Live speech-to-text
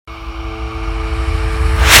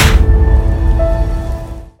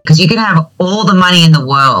because you can have all the money in the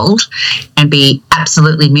world and be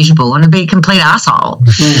absolutely miserable and be a complete asshole.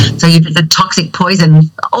 Mm-hmm. So you're the toxic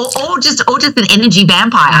poison, or just an energy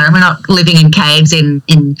vampire. And we're not living in caves in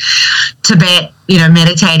Tibet,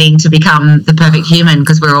 meditating to become the perfect human,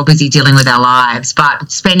 because we're all busy dealing with our lives.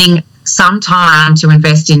 But spending some time to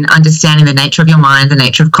invest in understanding the nature of your mind, the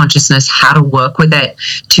nature of consciousness, how to work with it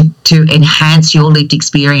to enhance your lived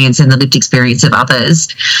experience and the lived experience of others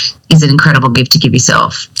is an incredible gift to give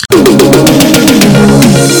yourself.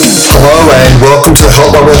 Hello and welcome to the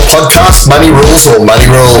Help My Wealth podcast, Money Rules or Money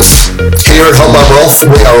Rules. Here at Help My Wealth,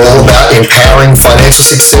 we are all about empowering financial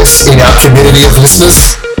success in our community of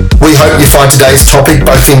listeners. We hope you find today's topic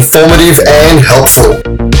both informative and helpful.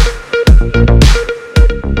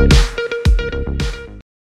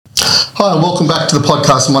 Hi and welcome back to the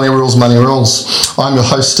podcast Money Rules, Money Rules. I'm your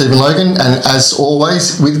host Stephen Logan, and as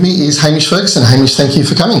always with me is Hamish Ferguson. Hamish, thank you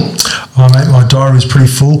for coming. Oh mate, my diary was pretty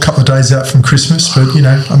full, a couple of days out from Christmas, but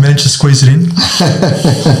I managed to squeeze it in.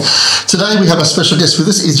 Today we have a special guest with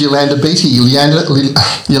us, is Yolanda Beatty.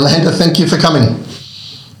 Yolanda, thank you for coming.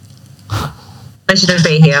 Pleasure to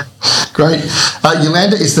be here. Great.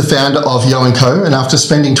 Yolanda is the founder of Yo & Co, and after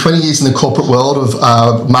spending 20 years in the corporate world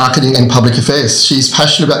of marketing and public affairs, she's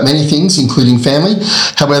passionate about many things, including family.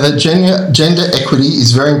 However, gender equity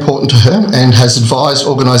is very important to her and has advised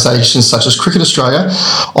organisations such as Cricket Australia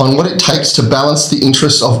on what it takes to balance the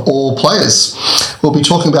interests of all players. We'll be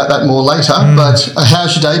talking about that more later, but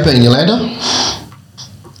how's your day been, Yolanda?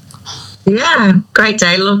 Yeah, great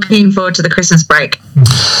day. Looking forward to the Christmas break.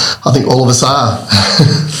 I think all of us are.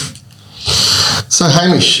 So,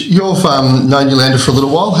 Hamish, you've known Yolanda for a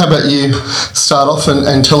little while. How about you start off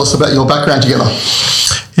and tell us about your background together?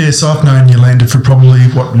 Yes, I've known Yolanda for probably,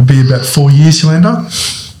 what would be about 4 years, Yolanda?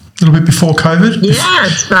 A little bit before COVID. Yeah,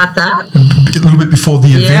 it's about that. A little bit before the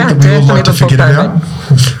event that we all like to forget about.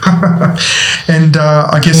 And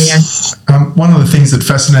I guess one of the things that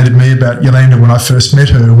fascinated me about Yolanda when I first met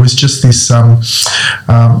her was just this,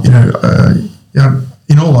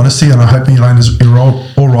 in all honesty, and I hope you're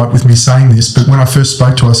all right with me saying this, but when I first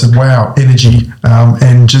spoke to her, I said, wow, energy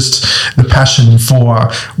and just the passion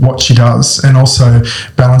for what she does, and also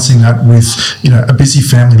balancing that with, a busy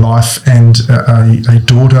family life and a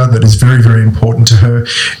daughter that is very, very important to her,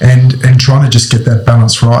 and trying to just get that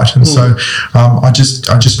balance right. And so I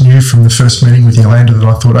just knew from the first meeting with Yolanda that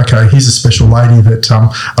I thought, okay, here's a special lady that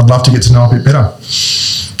I'd love to get to know a bit better.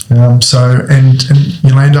 And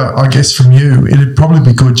Yolanda, I guess from you, it'd probably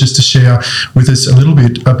be good just to share with us a little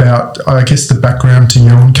bit about, I guess, the background to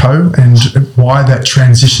Yo & Co and why that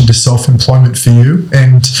transition to self-employment for you,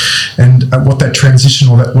 and what that transition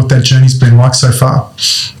or what that journey's been like so far.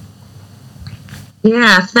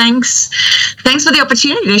 Yeah, thanks for the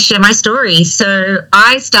opportunity to share my story. So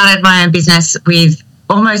I started my own business with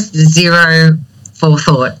almost zero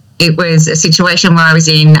forethought. It was a situation where I was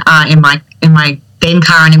in my then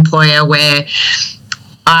current employer, where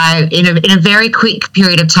I, in a very quick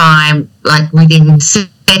period of time, like within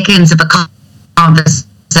seconds of a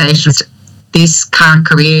conversation, this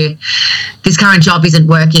current job isn't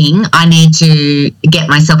working. I need to get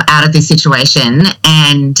myself out of this situation,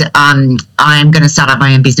 and I'm going to start up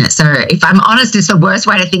my own business. So, if I'm honest, it's the worst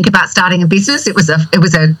way to think about starting a business. It was a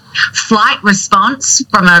flight response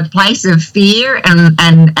from a place of fear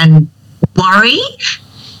and worry.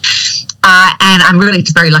 And I'm really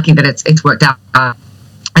just very lucky that it's worked out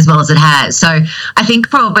as well as it has. So I think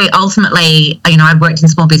probably ultimately, I've worked in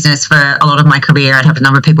small business for a lot of my career. I'd have a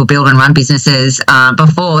number of people build and run businesses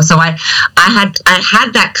before. So I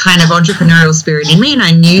had that kind of entrepreneurial spirit in me, and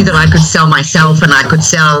I knew that I could sell myself and I could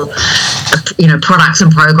sell, products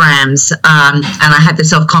and programs. And I had the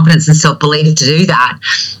self-confidence and self-belief to do that.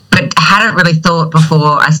 But I hadn't really thought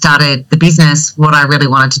before I started the business what I really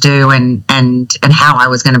wanted to do and how I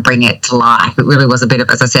was going to bring it to life. It really was a bit of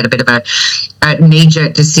a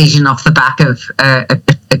knee-jerk decision off the back of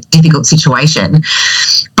a difficult situation.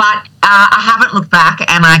 But I haven't looked back,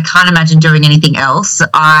 and I can't imagine doing anything else.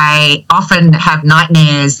 I often have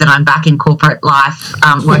nightmares that I'm back in corporate life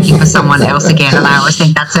working for someone else again, and I always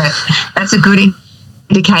think that's a good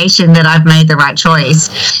indication that I've made the right choice.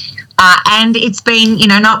 And it's been,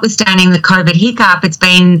 notwithstanding the COVID hiccup, it's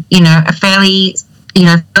been, a fairly,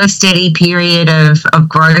 steady period of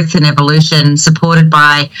growth and evolution, supported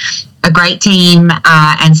by a great team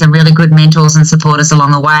and some really good mentors and supporters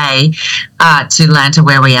along the way to land to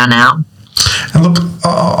where we are now. And Look,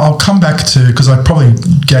 I'll come back to, because I probably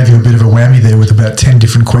gave you a bit of a whammy there with about 10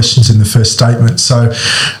 different questions in the first statement. So,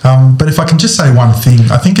 but if I can just say one thing,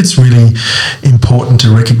 I think it's really important to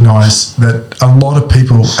recognise that a lot of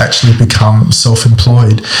people actually become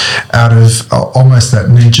self-employed out of almost that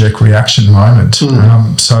knee-jerk reaction moment.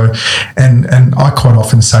 And I quite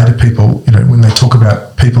often say to people, you know, when they talk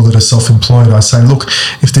about people that are self-employed, I say, look,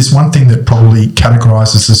 if there's one thing that probably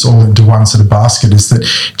categorises us all into one sort of basket, is that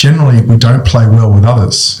generally we don't play well with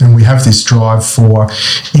others, and we have this drive for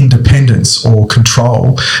independence or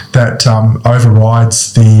control that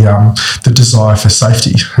overrides the desire for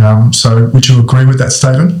safety. So would you agree with that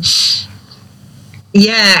statement?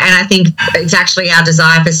 Yeah, and I think it's actually our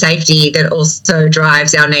desire for safety that also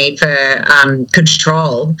drives our need for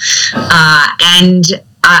control. And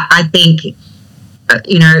I think,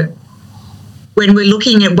 you know, when we're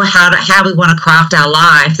looking at how we want to craft our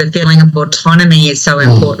life, the feeling of autonomy is so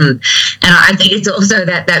important. And I think it's also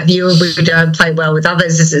that view of we don't play well with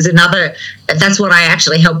others. This is another, that's what I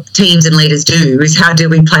actually help teams and leaders do, is how do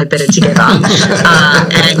we play better together?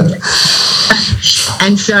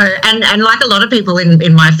 And so, and like a lot of people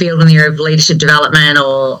in my field in the area of leadership development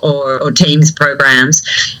or teams programs,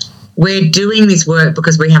 we're doing this work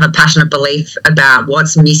because we have a passionate belief about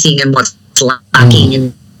what's missing and what's lacking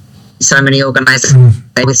in so many organizations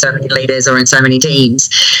with so many leaders or in so many teams.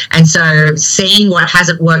 And so seeing what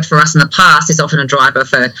hasn't worked for us in the past is often a driver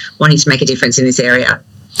for wanting to make a difference in this area.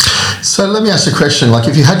 So let me ask you a question. Like,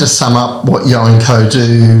 if you had to sum up what Yo & Co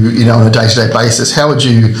do, you know, on a day-to-day basis, how would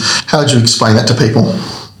you explain that to people?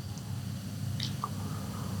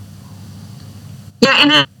 Yeah,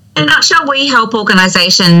 in a nutshell, we help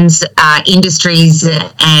organisations, industries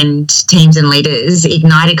and teams and leaders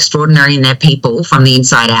ignite extraordinary in their people from the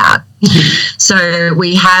inside out. So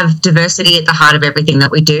we have diversity at the heart of everything that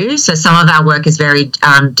we do. So some of our work is very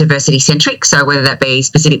diversity-centric. So whether that be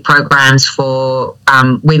specific programs for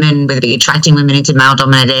women, whether it be attracting women into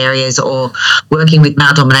male-dominated areas or working with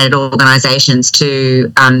male-dominated organisations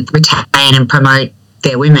to retain and promote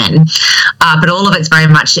their women, but all of it's very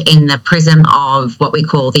much in the prism of what we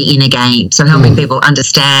call the inner game. So helping people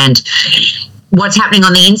understand what's happening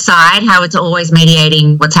on the inside, how it's always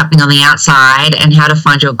mediating what's happening on the outside, and how to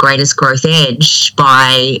find your greatest growth edge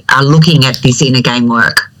by looking at this inner game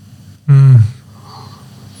work.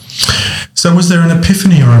 So was there an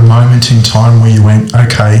epiphany or a moment in time where you went,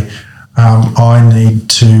 okay, I need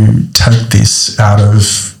to take this out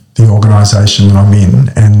of the organisation that I'm in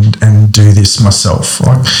and do this myself?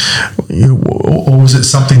 Like, or was it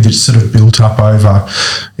something that sort of built up over,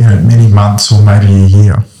 you know, many months or maybe a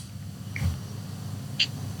year?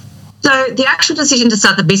 So the actual decision to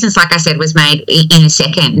start the business, like I said, was made in a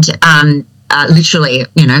second. Literally,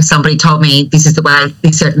 you know, somebody told me this is the way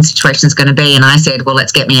this certain situation is going to be, and I said, well,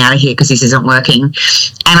 let's get me out of here because this isn't working.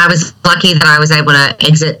 And I was lucky that I was able to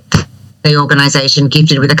exit the organisation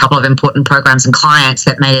gifted with a couple of important programs and clients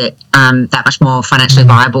that made it that much more financially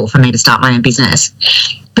viable for me to start my own business.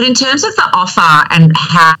 But in terms of the offer and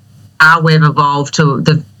how we've evolved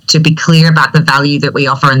to be clear about the value that we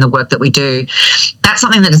offer and the work that we do, that's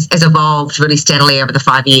something that has evolved really steadily over the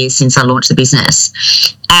 5 years since I launched the business,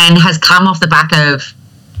 and has come off the back of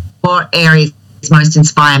what areas most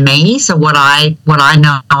inspire me. So what I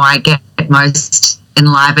know I get most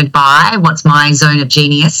enlivened by, what's my zone of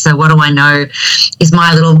genius. So what do I know is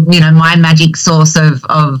my little, you know, my magic source of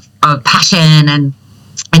passion and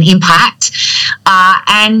impact,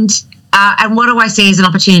 and what do I see as an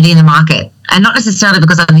opportunity in the market? And not necessarily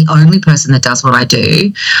because I'm the only person that does what I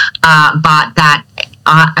do, but that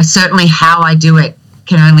certainly how I do it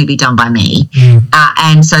can only be done by me.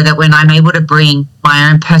 And so that when I'm able to bring my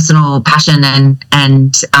own personal passion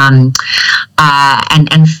and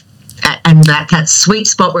that sweet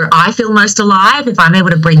spot where I feel most alive, if I'm able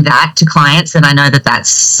to bring that to clients, then I know that that's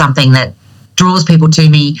something that draws people to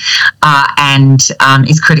me and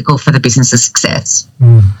is critical for the business's success.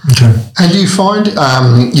 Okay. And do you find,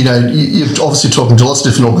 you know, you're obviously talking to lots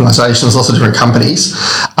of different organisations, lots of different companies.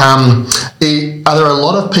 Are there a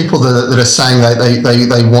lot of people that are saying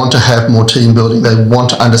they want to have more team building, they want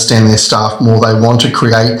to understand their staff more, they want to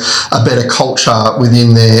create a better culture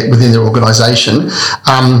within their organisation?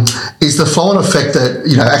 Is the flow-on effect that,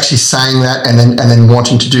 you know, actually saying that and then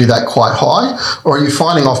wanting to do that quite high, or are you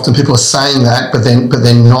finding often people are saying that but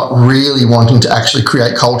then not really wanting to actually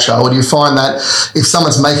create culture? Or do you find that if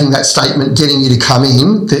someone's making that statement, getting you to come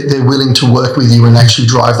in, they're willing to work with you and actually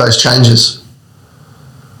drive those changes?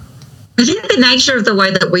 I think the nature of the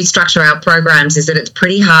way that we structure our programs is that it's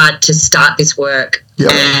pretty hard to start this work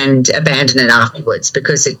and abandon it afterwards,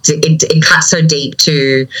 because it cuts so deep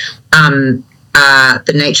to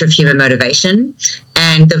the nature of human motivation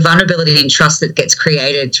and the vulnerability and trust that gets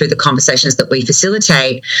created through the conversations that we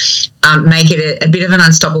facilitate make it a bit of an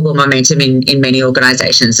unstoppable momentum in many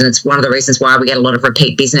organizations. And it's one of the reasons why we get a lot of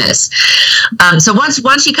repeat business. So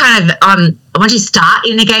once you kind of, once you start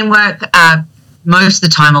in the game work, most of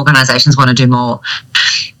the time organizations want to do more.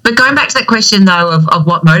 But going back to that question, though, of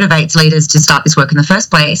what motivates leaders to start this work in the first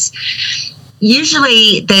place,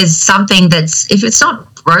 usually there's something that's, if it's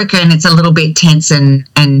not broken, it's a little bit tense and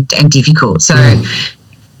difficult. So,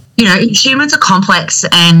 you know, humans are complex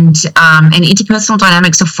and interpersonal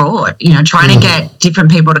dynamics are fraught. You know, trying to get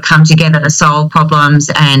different people to come together to solve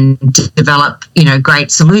problems and to develop, you know,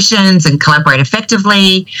 great solutions and collaborate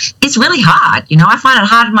effectively, it's really hard. You know, I find it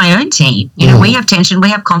hard in my own team. You know, we have tension,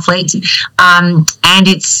 we have conflict, and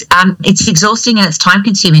it's exhausting and it's time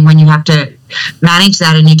consuming when you have to manage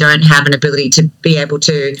that and you don't have an ability to be able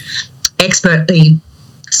to expertly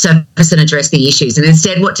surface and address the issues. And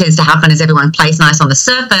instead what tends to happen is everyone plays nice on the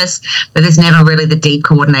surface, but there's never really the deep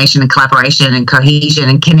coordination and collaboration and cohesion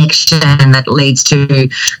and connection that leads to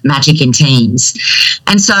magic in teams.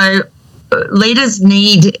 And so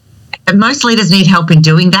most leaders need help in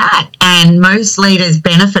doing that, and most leaders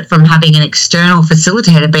benefit from having an external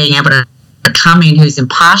facilitator being able to come in who's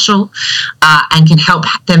impartial and can help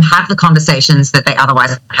them have the conversations that they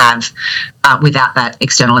otherwise have without that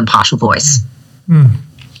external impartial voice.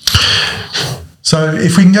 So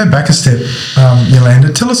if we can go back a step,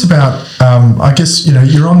 Yolanda, tell us about, I guess, you know,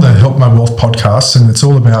 you're on the Help My Wealth podcast and it's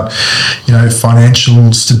all about, you know,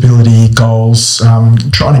 financial stability, goals,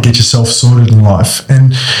 trying to get yourself sorted in life.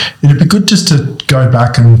 And it'd be good just to go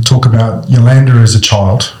back and talk about Yolanda as a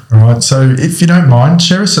child, all right? So if you don't mind,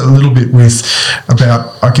 share us a little bit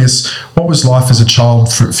about, I guess, what was life as a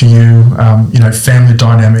child for you, you know, family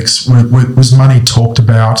dynamics, was money talked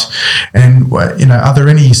about, and, you know, are there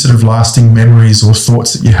any sort of lasting memories or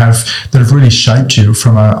thoughts that you have that have really shaped you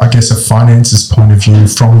from a finances point of view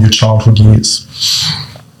from your childhood years?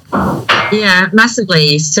 Yeah,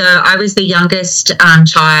 massively. So I was the youngest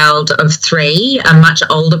child of three, a much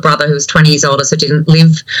older brother who was 20 years older, so didn't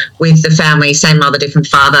live with the family, same mother, different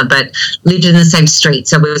father, but lived in the same street.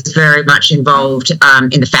 So we was very much involved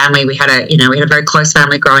in the family. We had a very close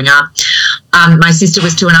family growing up. My sister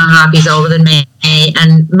was 2.5 years older than me,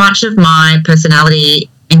 and much of my personality,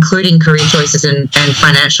 including career choices and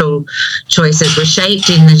financial choices, were shaped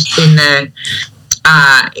in the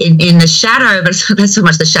shadow, but not so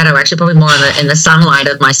much the shadow, actually, probably more in the sunlight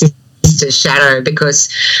of my sister's shadow, because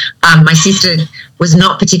my sister was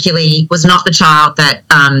not the child that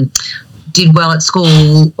did well at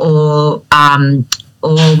school or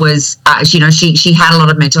was, you know, she had a lot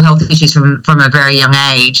of mental health issues from a very young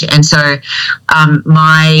age. And so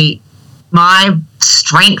my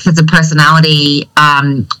strength as a personality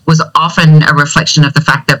was often a reflection of the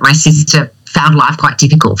fact that my sister found life quite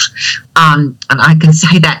difficult. And I can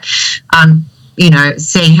say that, you know,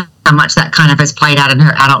 seeing how much that kind of has played out in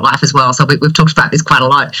her adult life as well. So we've talked about this quite a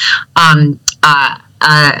lot.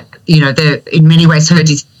 You know, in many ways her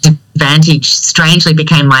disadvantage strangely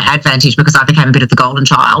became my advantage because I became a bit of the golden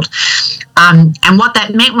child. And what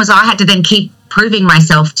that meant was I had to then keep proving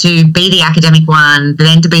myself to be the academic one,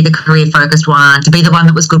 then to be the career-focused one, to be the one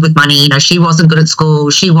that was good with money. You know, she wasn't good at school.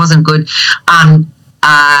 She wasn't good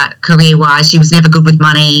career-wise. She was never good with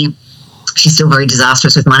money. She's still very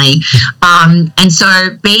disastrous with money. And so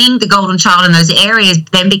being the golden child in those areas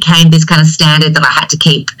then became this kind of standard that I had to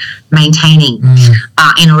keep maintaining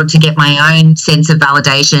in order to get my own sense of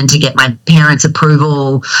validation, to get my parents'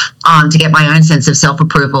 approval, to get my own sense of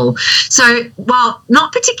self-approval. So while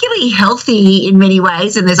not particularly healthy in many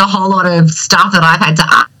ways, and there's a whole lot of stuff that I've had to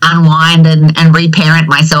unwind and reparent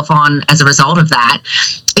myself on as a result of that,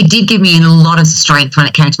 it did give me a lot of strength when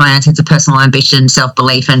it came to my own sense of personal ambition,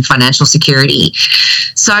 self-belief, and financial security.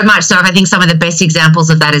 So much so, I think some of the best examples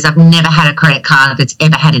of that is I've never had a credit card that's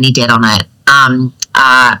ever had any debt on it.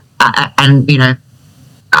 And, you know,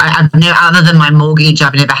 I've never, other than my mortgage,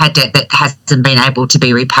 I've never had debt that hasn't been able to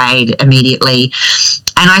be repaid immediately.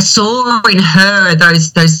 And I saw in her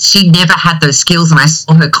those she never had those skills, and I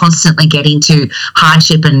saw her constantly get into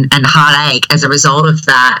hardship and heartache as a result of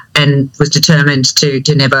that, and was determined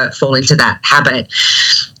to never fall into that habit.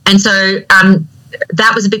 And so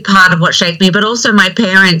that was a big part of what shaped me. But also my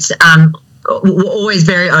parents were always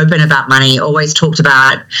very open about money, always talked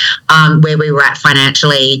about where we were at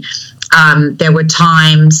financially. There were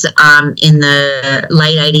times in the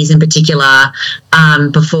late 80s in particular,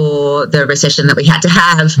 before the recession that we had to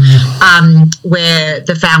have, where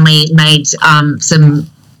the family made some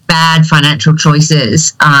bad financial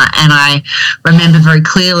choices. And I remember very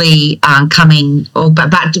clearly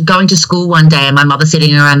going to school one day and my mother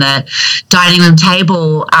sitting around the dining room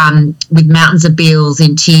table with mountains of bills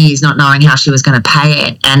in tears, not knowing how she was going to pay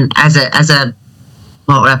it. And as a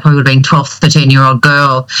well, I probably would have been 12, 13-year-old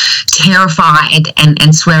girl, terrified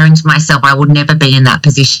and swearing to myself I would never be in that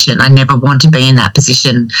position. I never want to be in that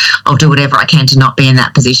position. I'll do whatever I can to not be in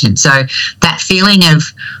that position. So that feeling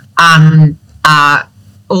of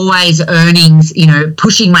always earnings,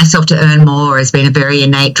 pushing myself to earn more has been a very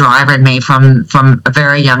innate driver in me from a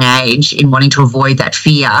very young age in wanting to avoid that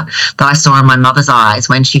fear that I saw in my mother's eyes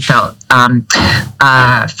when she felt,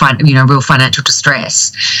 real financial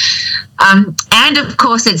distress. And of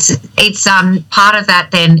course, it's part of that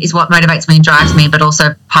then is what motivates me and drives me, but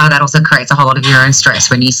also part of that also creates a whole lot of your own stress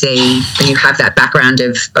when you have that background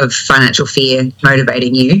of financial fear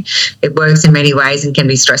motivating you. It works in many ways and can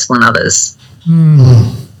be stressful in others.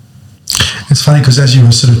 It's funny because as you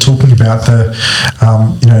were sort of talking about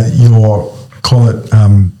your call it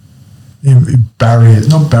barriers,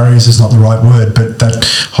 not barriers is not the right word, but that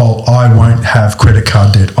whole I won't have credit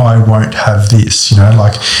card debt, I won't have this,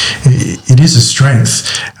 it is a strength,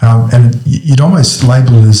 and you'd almost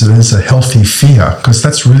label it as a healthy fear, because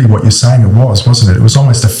that's really what you're saying it was, wasn't it? It was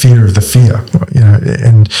almost a fear of the fear,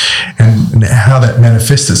 and how that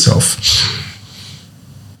manifests itself.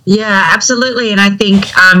 Yeah, absolutely. And I think,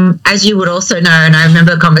 as you would also know, and I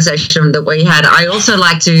remember a conversation that we had, I also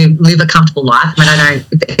like to live a comfortable life.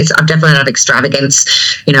 I'm definitely not extravagance.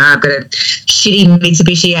 I've got a shitty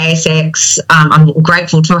Mitsubishi ASX. I'm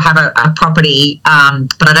grateful to have a property,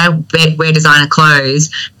 but I don't wear designer clothes,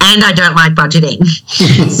 and I don't like budgeting.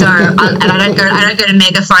 So, I don't go to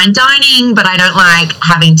mega fine dining, but I don't like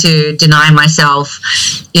having to deny myself,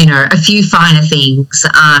 a few finer things.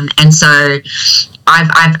 And so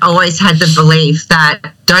I've always had the belief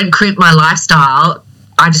that don't crimp my lifestyle.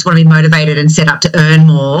 I just want to be motivated and set up to earn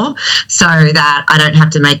more so that I don't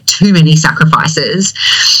have to make too many sacrifices.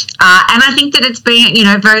 And I think that it's been,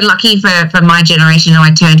 very lucky for my generation.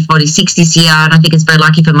 I turned 46 this year, and I think it's very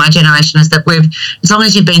lucky for my generation is that as long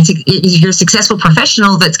as you're a successful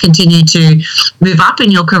professional that's continued to move up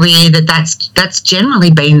in your career, that's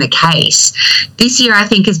generally been the case. This year, I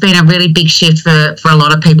think, has been a really big shift for a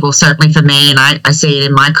lot of people, certainly for me, and I see it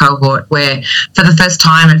in my cohort where for the first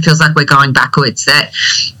time it feels like we're going backwards. That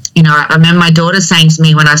I remember my daughter saying to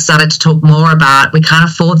me when I started to talk more about we can't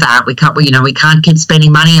afford that, we can't keep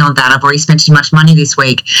spending money on that. I've already spent too much money this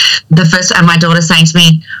week. And my daughter saying to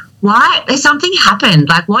me, "Why? There's something happened.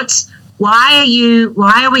 Like why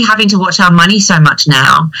are we having to watch our money so much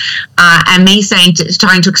now?" And me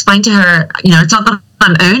trying to explain to her, it's not that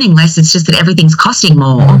I'm earning less, it's just that everything's costing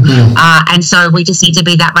more. Mm-hmm. And so we just need to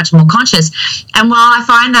be that much more conscious. And while I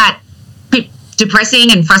find that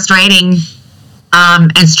depressing and frustrating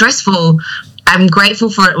and stressful, I'm grateful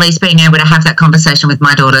for at least being able to have that conversation with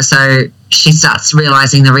my daughter so she starts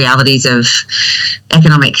realising the realities of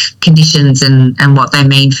economic conditions and what they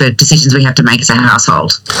mean for decisions we have to make as a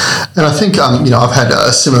household. And I think, I've had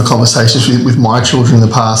similar conversations with my children in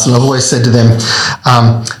the past, and I've always said to them,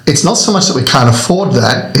 it's not so much that we can't afford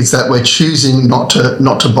that, it's that we're choosing not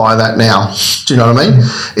to buy that now. Do you know what I mean?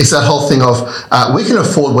 It's that whole thing of we can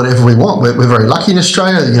afford whatever we want. We're very lucky in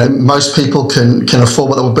Australia. Most people can afford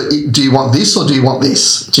what they want, but do you want this or do you want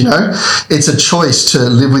this? Do you know? It's a choice to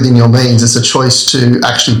live within your means. It's a choice to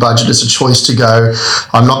actually budget. It's a choice to go,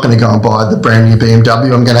 I'm not going to go and buy the brand new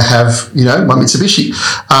BMW. I'm going to have, my Mitsubishi.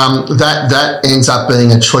 That ends up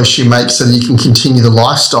being a choice you make so that you can continue the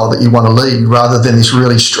lifestyle that you want to lead, rather than this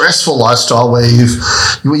really stressful lifestyle where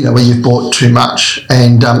you've bought too much.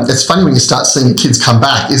 And it's funny when you start seeing your kids come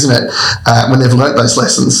back, isn't it? When they've learnt those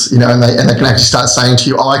lessons, and they can actually start saying to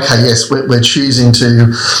you, "Oh, okay, yes, we're choosing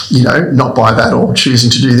to, not buy that or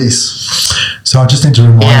choosing to do this." So I just need to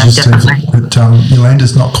remind you, Steve, that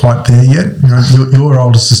Yolanda's not quite there yet. Your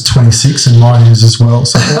oldest is 26 and mine is as well.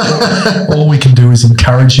 So all we can do is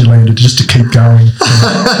encourage Yolanda just to keep going.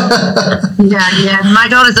 Yeah. My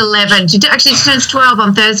daughter's 11. She turns 12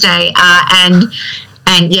 on Thursday, and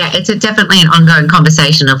yeah, it's definitely an ongoing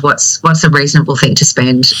conversation of what's a reasonable thing to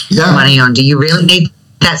spend money on. Do you really need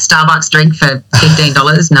that Starbucks drink for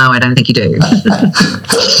 $15? No, I don't think you do.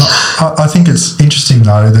 I think it's interesting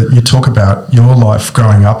though that you talk about your life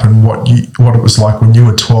growing up and what it was like when you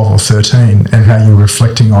were 12 or 13, and how you're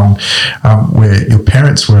reflecting on where your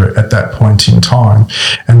parents were at that point in time,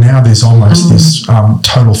 and now there's almost this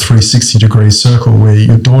total 360-degree circle where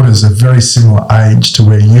your daughter's a very similar age to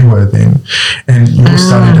where you were then, and you're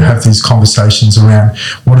starting to have these conversations around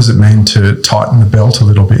what does it mean to tighten the belt a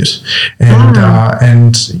little bit. And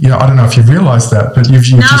I don't know if you've realised that, but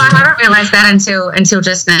you've no, I haven't realised that until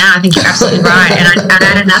just now. I think you're absolutely right. And I'd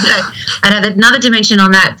add another dimension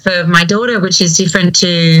on that for my daughter, which is different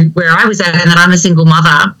to where I was at, and that I'm a single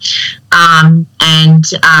mother.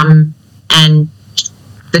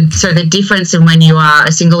 So the difference in when you are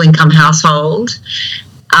a single income household,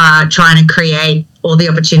 trying to create all the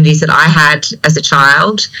opportunities that I had as a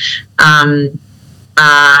child,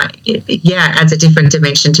 adds a different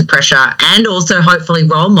dimension to pressure, and also hopefully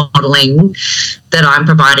role modelling that I'm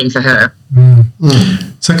providing for her.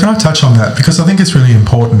 So can I touch on that, because I think it's really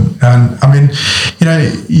important. And I mean,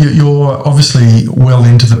 you're obviously well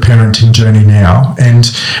into the parenting journey now, and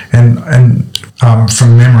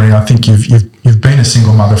from memory, I think you've been a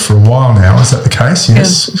single mother for a while now. Is that the case?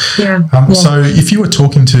 Yes. Yeah. So if you were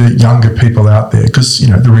talking to younger people out there, because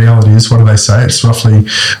the reality is, what do they say? It's roughly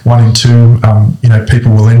 1 in 2.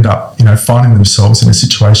 People will end up finding themselves in a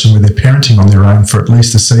situation where they're parenting on their own for at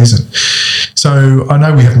least a season. So I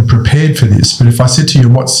know we haven't prepared for this, but if I said to you,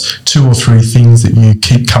 what's 2 or 3 things that you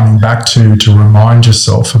keep coming back to remind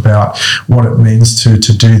yourself about what it means to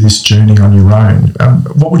do this journey on your own,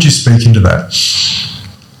 what would you speak into that?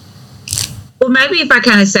 Well, maybe if I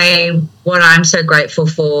kind of say what I'm so grateful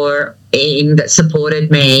for that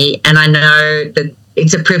supported me, and I know that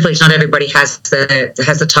it's a privilege. Not everybody has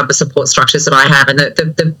the type of support structures that I have, and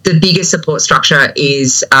the biggest support structure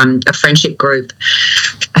is a friendship group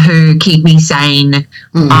who keep me sane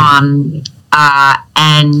and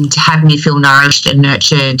have me feel nourished and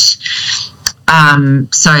nurtured.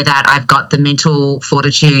 So that I've got the mental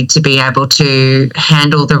fortitude to be able to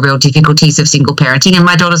handle the real difficulties of single parenting. And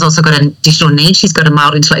my daughter's also got an additional need. She's got a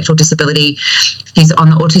mild intellectual disability. She's on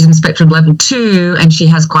the autism spectrum level 2, and she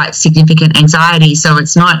has quite significant anxiety. So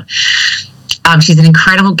it's not, she's an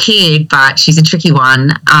incredible kid, but she's a tricky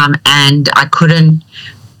one. And I couldn't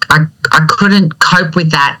cope with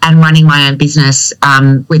that and running my own business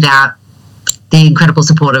without the incredible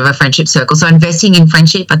support of a friendship circle. So investing in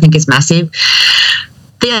friendship, I think, is massive.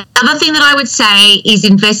 The other thing that I would say is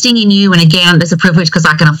investing in you. And again, there's a privilege because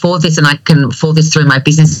I can afford this, and I can afford this through my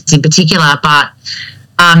business in particular. But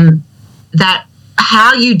that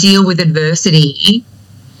how you deal with adversity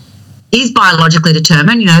is biologically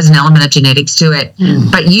determined. There's an element of genetics to it,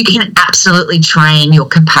 but you can absolutely train your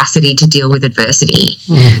capacity to deal with adversity.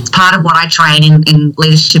 It's part of what I train in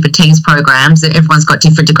leadership and teams programs, that everyone's got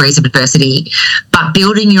different degrees of adversity, but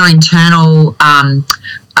building your internal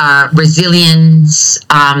resilience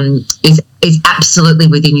is absolutely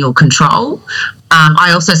within your control.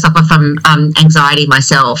 I also suffer from anxiety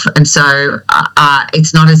myself, and so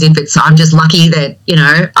it's not as if I'm just lucky that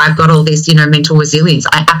I've got all this mental resilience.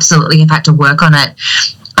 I absolutely have had to work on it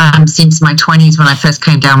since my 20s, when I first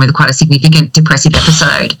came down with quite a significant depressive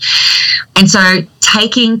episode. And so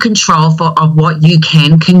taking control of what you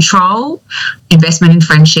can control, investment in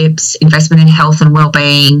friendships, investment in health and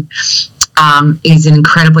well-being, is an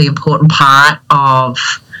incredibly important part of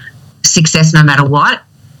success no matter what,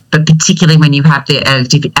 but particularly when you have the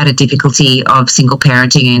added difficulty of single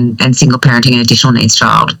parenting and single parenting an additional needs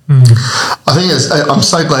child. I think I'm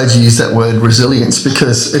so glad you used that word resilience,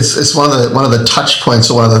 because it's one of the touch points,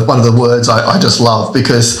 or one of the words I just love,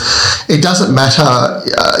 because it doesn't matter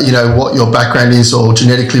what your background is or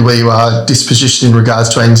genetically where you are dispositioned in regards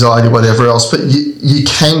to anxiety or whatever else, but you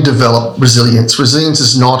can develop resilience. Resilience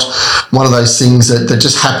is not one of those things that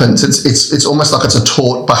just happens. It's almost like it's a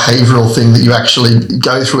taught behavioural thing that you actually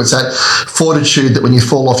go through. It's that fortitude that when you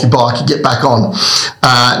fall off your bike, you get back on.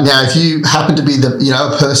 Now, if you happen to be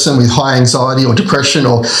a person with high anxiety or depression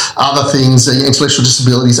or other things, intellectual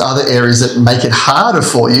disabilities, other areas that make it harder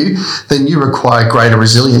for you, then you require greater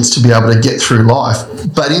resilience to be able to get through life.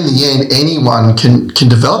 But in the end, anyone can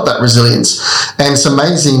develop that resilience. And it's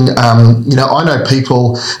amazing. I know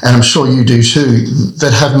people, and I'm sure you do too,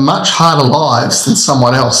 that have much harder lives than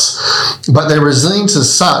someone else, but their resilience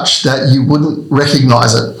is such that you wouldn't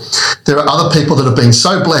recognise it. There are other people that have been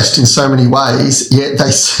so blessed in so many ways, yet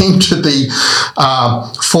they seem to be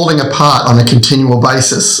falling apart on a continual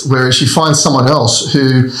basis, whereas you find someone else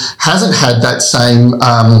who hasn't had that same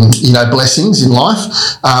blessings in life,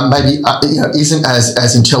 maybe isn't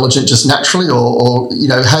as intelligent just naturally, or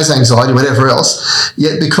has anxiety, whatever else,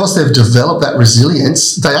 yet because they've developed that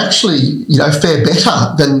resilience, they actually fare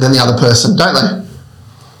better than the other person, don't they?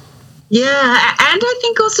 Yeah, and I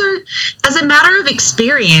think also as a matter of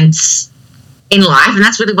experience in life, and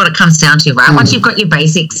that's really what it comes down to, right? Once you've got your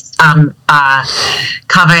basics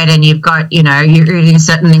covered, and you've got, you're in a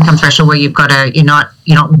certain income threshold where you're not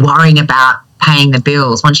worrying about paying the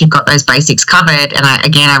bills, once you've got those basics covered. And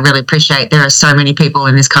I really appreciate there are so many people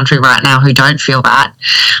in this country right now who don't feel that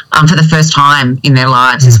for the first time in their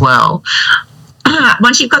lives as well.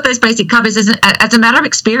 Once you've got those basic covers, as a matter of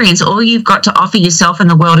experience, all you've got to offer yourself in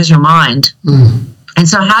the world is your mind. And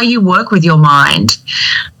so how you work with your mind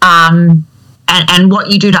and what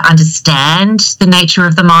you do to understand the nature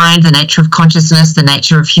of the mind, the nature of consciousness, the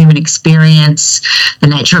nature of human experience, the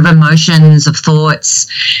nature of emotions, of thoughts,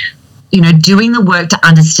 doing the work to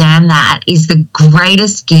understand that is the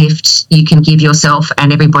greatest gift you can give yourself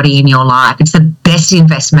and everybody in your life. It's the best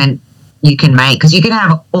investment you can make, because you can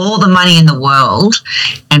have all the money in the world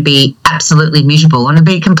and be absolutely miserable and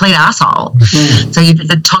be a complete asshole. So you're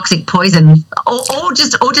just a toxic poison, or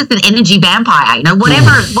just an energy vampire.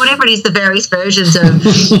 Whatever it is, the various versions of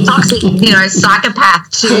toxic,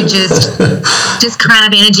 psychopath to just kind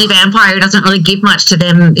of energy vampire who doesn't really give much to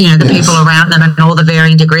them, the people around them, and all the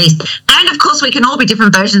varying degrees. And of course, we can all be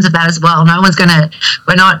different versions of that as well.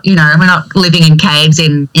 We're not living in caves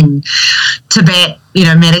in Tibet,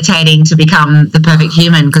 meditating to become the perfect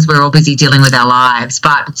human, because we're all busy dealing with our lives.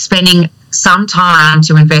 But spending some time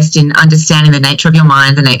to invest in understanding the nature of your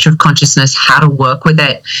mind, the nature of consciousness, how to work with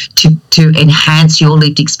it to enhance your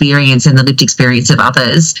lived experience and the lived experience of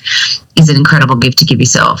others is an incredible gift to give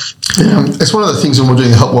yourself. Yeah, it's one of the things when we're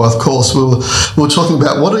doing the Help Wealth course, we're talking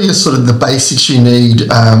about what are your sort of the basics you need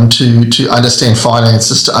to understand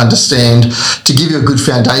finances, to give you a good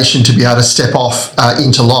foundation to be able to step off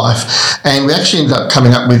into life. And we actually ended up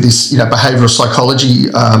coming up with this, behavioural psychology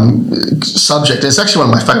subject. It's actually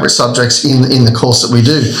one of my favourite subjects in the course that we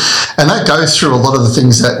do. And that goes through a lot of the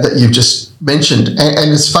things that you've just mentioned.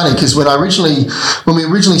 And it's funny because when we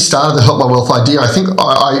originally started the Help My Wealth idea, I think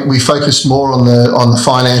we focused more on the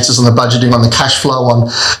finances, on the budgeting, on the cash flow,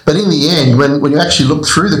 but in the end, when you actually look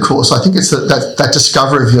through the course, I think it's that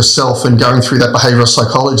discovery of yourself and going through that behavioural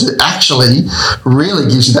psychology that actually really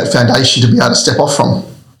gives you that foundation to be able to step off from.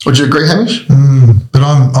 Would you agree, Hamish? But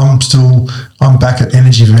I'm back at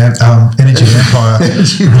energy vampire.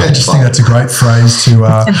 I just think that's a great phrase to.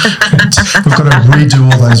 We've got to redo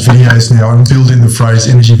all those videos now and build in the phrase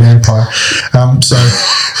energy vampire. So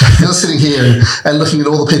you're sitting here and looking at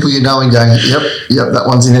all the people you know and going, yep, that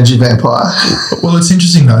one's an energy vampire. Well, it's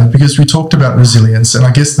interesting though, because we talked about resilience, and I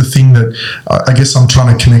guess the thing that I guess I'm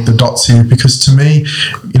trying to connect the dots here, because to me,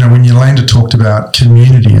 when Yolanda talked about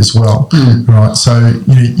community as well, right? So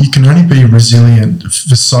you can only be resilient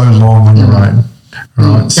for so long on your own.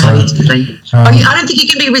 Right, so, I don't think you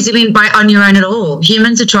can be resilient on your own at all.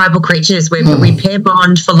 Humans are tribal creatures. We pair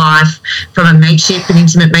bond for life from an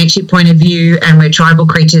intimate mateship point of view, and we're tribal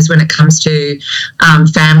creatures when it comes to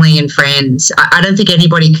family and friends. I don't think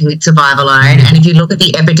anybody can survive alone. And if you look at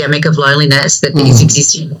the epidemic of loneliness that is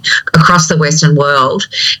existing across the Western world,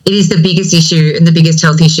 it is the biggest issue and the biggest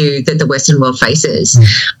health issue that the Western world faces.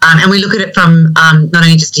 And we look at it from not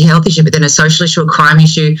only just a health issue, but then a social issue, a crime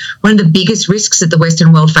issue. One of the biggest risks that the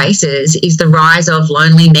Western world faces is the rise of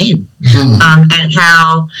lonely men, and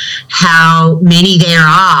how many there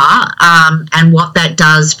are, and what that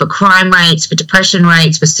does for crime rates, for depression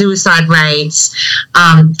rates, for suicide rates,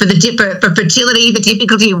 for fertility, the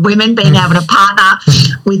difficulty of women being able to partner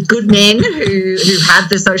with good men who have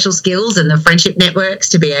the social skills and the friendship networks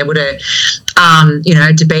to be able to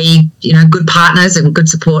to be good partners and good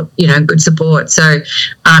support. So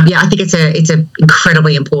I think it's a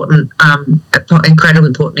incredibly important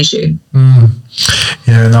issue.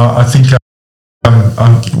 Yeah, no, I think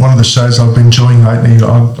one of the shows I've been enjoying lately,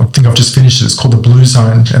 I think I've just finished it, it's called The Blue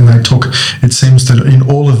Zone, and they talk, it seems that in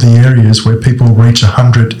all of the areas where people reach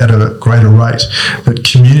 100 at a greater rate, that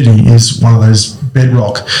community is one of those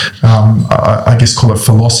bedrock, I guess call it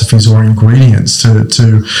philosophies or ingredients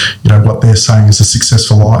to what they're saying is a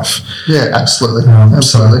successful life. Yeah, absolutely.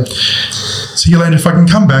 Absolutely. So Yolanda, if I can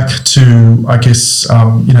come back to, I guess,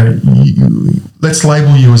 let's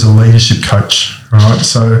label you as a leadership coach, right?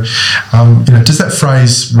 So, does that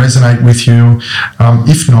phrase resonate with you?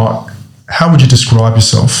 If not, how would you describe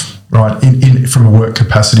yourself, right, in from a work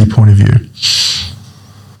capacity point of view?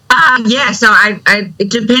 So it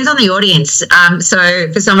depends on the audience.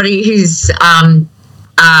 So for somebody who's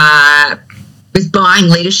buying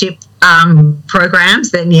leadership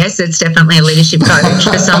programs, then yes, it's definitely a leadership coach.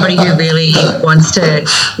 For somebody who really wants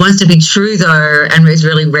to be true though, and is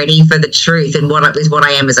really ready for the truth, and what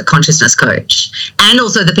I am as a consciousness coach, and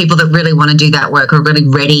also the people that really want to do that work are really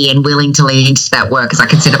ready and willing to lean into that work, as I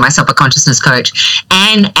consider myself a consciousness coach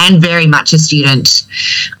and very much a student.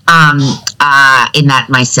 in that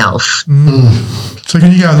myself. So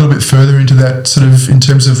can you go a little bit further into that, sort of in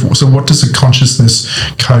terms of, so what does a consciousness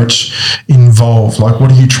coach involve? Like,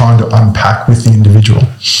 what are you trying to unpack with the individual?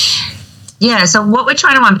 Yeah, so what we're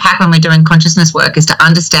trying to unpack when we're doing consciousness work is to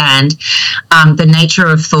understand the nature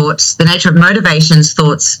of thoughts, the nature of motivations,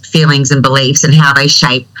 thoughts, feelings, and beliefs, and how they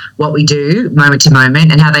shape what we do moment to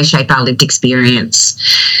moment and how they shape our lived experience.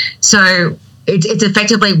 So it's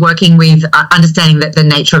effectively working with understanding the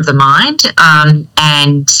nature of the mind and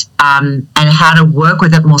how to work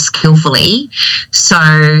with it more skillfully so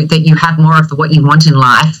that you have more of what you want in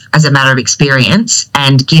life as a matter of experience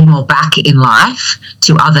and give more back in life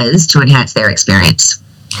to others to enhance their experience.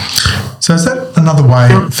 So is that another way,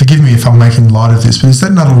 forgive me if I'm making light of this, but is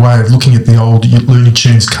that another way of looking at the old Looney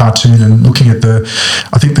Tunes cartoon and looking at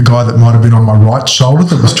I think the guy that might have been on my right shoulder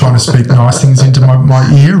that was trying to speak nice things into my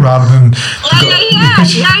ear rather than... Yeah.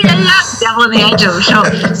 Devil and the angel, sure.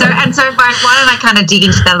 So why don't I kind of dig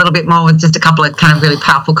into that a little bit more with just a couple of kind of really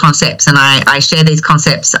powerful concepts, and I share these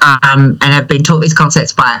concepts and have been taught these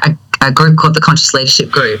concepts by a group called the Conscious Leadership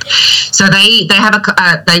Group. So they have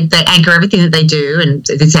they anchor everything that they do, and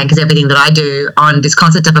this anchors everything that I do on this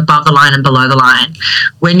concept of above the line and below the line.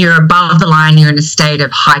 When you're above the line, you're in a state of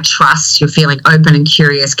high trust. You're feeling open and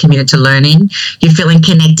curious, committed to learning. You're feeling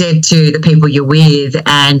connected to the people you're with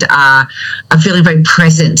and are feeling very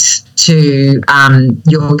present to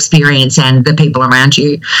your experience and the people around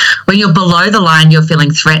you. When you're below the line, you're feeling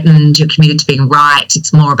threatened, you're committed to being right.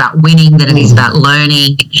 It's more about winning than it is about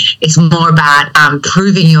learning. It's more about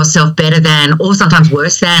proving yourself better than, or sometimes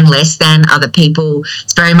worse than, less than other people.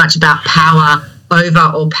 It's very much about power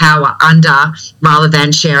over or power under rather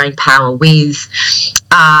than sharing power with,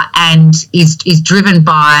 and is driven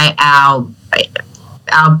by our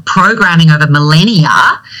programming over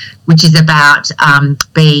millennia, which is about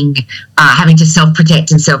having to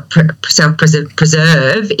self-protect and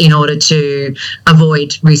self-preserve in order to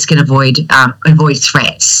avoid risk and avoid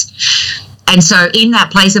threats. And so in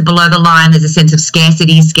that place of below the line, there's a sense of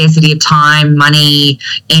scarcity of time, money,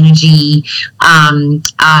 energy, and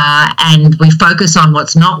we focus on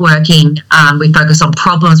what's not working. We focus on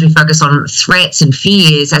problems. We focus on threats and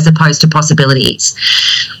fears as opposed to possibilities.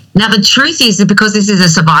 Now, the truth is that because this is a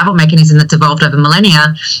survival mechanism that's evolved over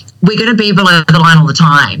millennia, we're going to be below the line all the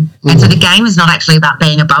time. And so the game is not actually about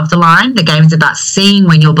being above the line. The game is about seeing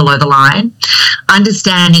when you're below the line,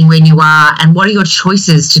 understanding when you are and what are your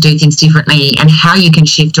choices to do things differently and how you can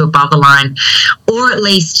shift to above the line, or at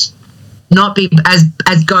least not be as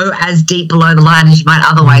deep below the line as you might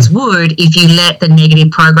otherwise would if you let the negative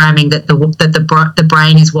programming that the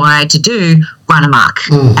brain is wired to do run amok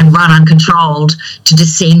and run uncontrolled to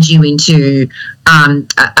descend you into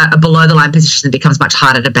a below the line position that becomes much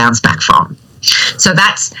harder to bounce back from. So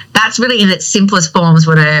that's really in its simplest forms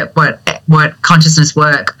what consciousness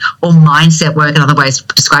work or mindset work, in other ways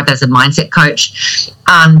described as a mindset coach,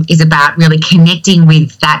 is about, really connecting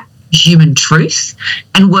with that human truth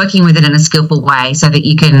and working with it in a skillful way so that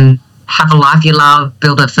you can have a life you love,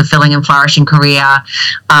 build a fulfilling and flourishing career,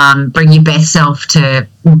 bring your best self to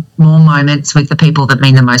more moments with the people that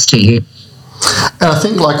mean the most to you. And I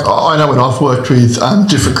think, like, I know when I've worked with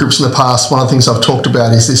different groups in the past, one of the things I've talked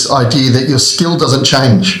about is this idea that your skill doesn't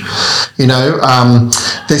change.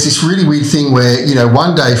 There's this really weird thing where,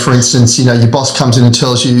 one day, for instance, your boss comes in and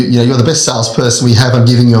tells you, you're the best salesperson we have, I'm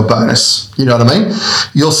giving you a bonus. You know what I mean?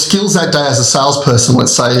 Your skills that day as a salesperson,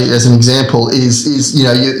 let's say, as an example, is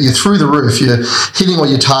you're through the roof, you're hitting all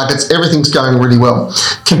your targets, everything's going really well.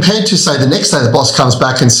 Compared to, say, the next day the boss comes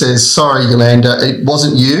back and says, sorry, Yolanda, it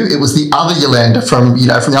wasn't you, it was the other Yolanda from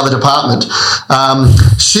the other department.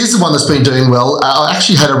 She's the one that's been doing well. I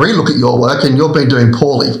actually had a relook at your work and you've been doing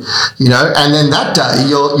poorly, and then that day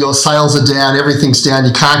your sales are down, everything's down,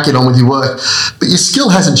 you can't get on with your work. But your skill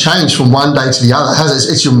hasn't changed from one day to the other, has it?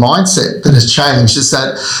 It's your mindset that has changed. It's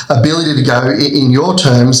that ability to go, in your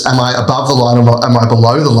terms, am I above the line or am I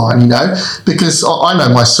below the line, Because I know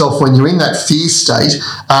myself, when you're in that fear state,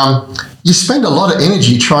 you spend a lot of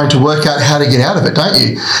energy trying to work out how to get out of it, don't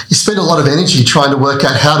you? You spend a lot of energy trying to work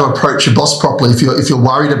out how to approach your boss properly if you're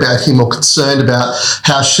worried about him or concerned about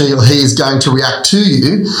how she or he is going to react to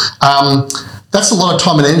you. That's a lot of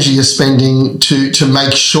time and energy you're spending to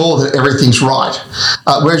make sure that everything's right.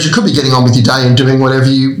 Whereas you could be getting on with your day and doing whatever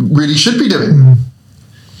you really should be doing.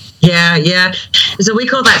 Yeah. So we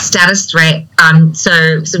call that status threat.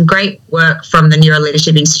 So some great work from the Neuro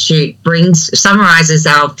Leadership Institute summarizes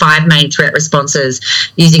our 5 main threat responses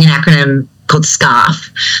using an acronym called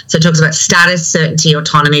SCARF. So it talks about status, certainty,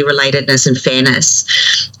 autonomy, relatedness, and fairness.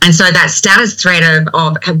 And so that status thread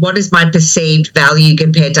of what is my perceived value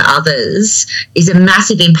compared to others is a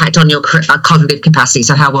massive impact on your cognitive capacity,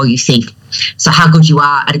 so how well you think, so how good you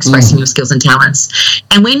are at expressing your skills and talents.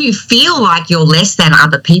 And when you feel like you're less than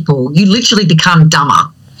other people, you literally become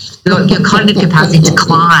dumber. Your cognitive capacity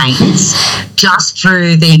declines just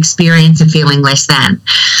through the experience of feeling less than.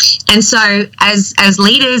 And so as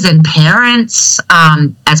leaders and parents,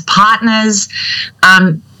 as partners,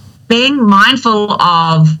 being mindful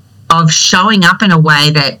of showing up in a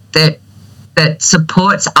way that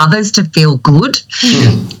supports others to feel good,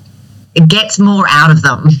 it gets more out of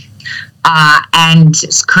them. And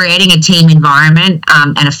creating a team environment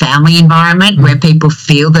and a family environment where people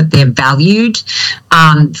feel that they're valued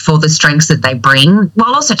for the strengths that they bring,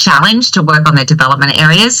 while also challenged to work on their development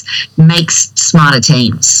areas, makes smarter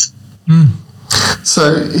teams.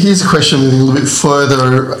 So here's a question moving a little bit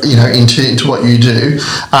further, into what you do.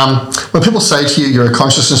 When people say to you, you're a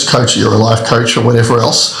consciousness coach, you're a life coach, or whatever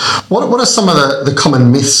else, what are some of the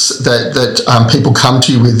common myths that people come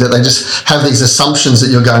to you with, that they just have these assumptions that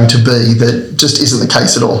you're going to be that just isn't the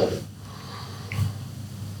case at all?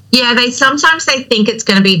 Yeah, they think it's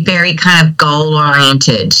going to be very kind of goal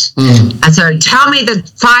oriented. And so tell me the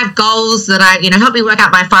 5 goals that help me work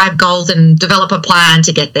out my 5 goals and develop a plan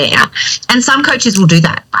to get there. And some coaches will do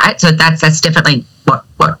that, right? So that's definitely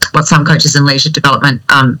what some coaches in leadership development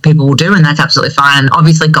people will do, and that's absolutely fine. And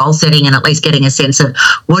obviously goal setting and at least getting a sense of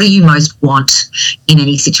what do you most want in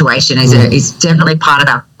any situation is definitely part of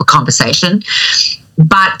our conversation.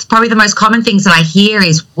 But probably the most common things that I hear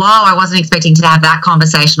is, whoa, I wasn't expecting to have that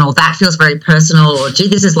conversation, or that feels very personal, or gee,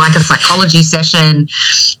 this is like a psychology session,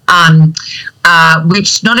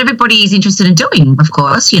 which not everybody is interested in doing, of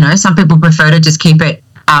course. Some people prefer to just keep it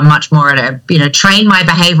much more at train my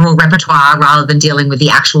behavioural repertoire rather than dealing with the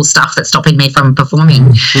actual stuff that's stopping me from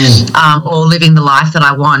performing or living the life that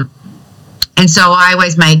I want. And so I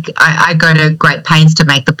always I go to great pains to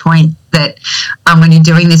make the point that when you're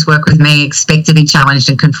doing this work with me, expect to be challenged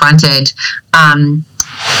and confronted,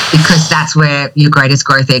 because that's where your greatest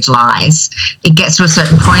growth edge lies. It gets to a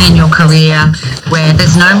certain point in your career where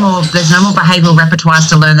there's no more behavioural repertoires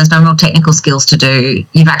to learn, there's no more technical skills to do.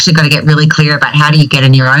 You've actually got to get really clear about how do you get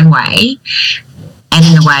in your own way and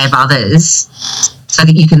in the way of others, so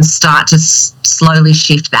that you can start to slowly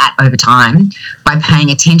shift that over time by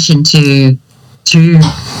paying attention to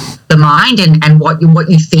the mind and what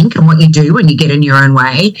you think and what you do when you get in your own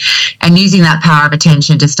way, and using that power of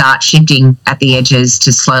attention to start shifting at the edges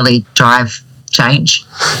to slowly drive change.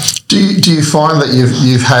 Do you find that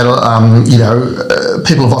you've had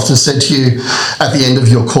people have often said to you at the end of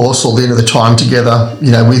your course or the end of the time together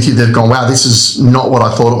with you, they've gone, wow, this is not what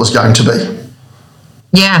I thought it was going to be?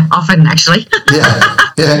 Yeah, often actually. Yeah.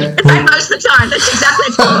 And most of the time,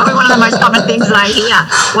 that's probably one of the most common things that I hear.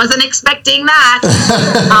 Wasn't expecting that.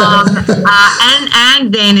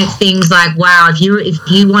 And then it's things like, wow, if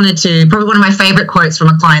you wanted to, probably one of my favorite quotes from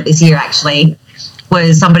a client this year actually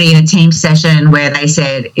was somebody in a team session where they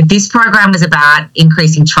said, if this program was about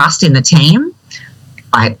increasing trust in the team,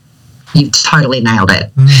 like, you totally nailed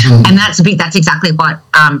it. And that's exactly what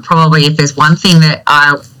probably, if there's one thing that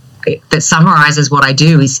summarizes what I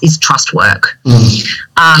do is trust work.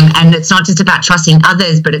 And it's not just about trusting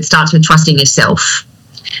others, but it starts with trusting yourself.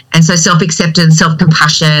 And so self-acceptance,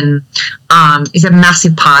 self-compassion is a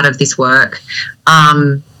massive part of this work.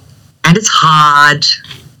 And it's hard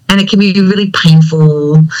and it can be really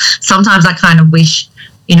painful. Sometimes I kind of wish,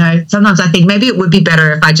 sometimes I think maybe it would be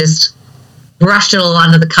better if I just brushed it all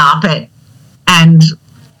under the carpet and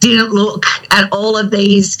didn't look at all of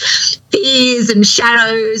these fears and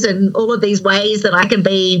shadows and all of these ways that I can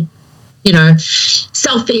be,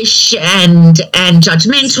 selfish and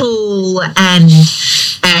judgmental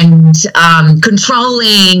and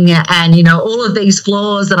controlling and, all of these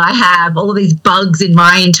flaws that I have, all of these bugs in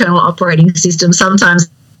my internal operating system. Sometimes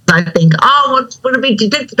I think, what would it be?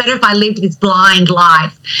 It's better if I lived this blind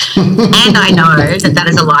life. And I know that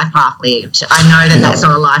is a life half lived. I know that that's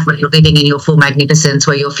not a life where you're living in your full magnificence,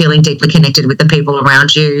 where you're feeling deeply connected with the people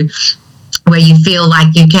around you, where you feel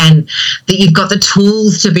like that you've got the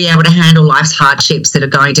tools to be able to handle life's hardships that are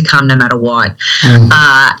going to come no matter what.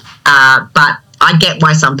 But I get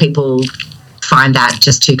why some people find that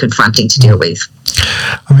just too confronting to deal with.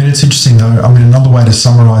 I mean, it's interesting though. I mean, another way to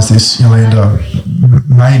summarise this, Yolanda,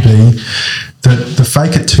 may be that the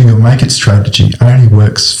fake it till you make it strategy only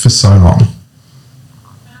works for so long.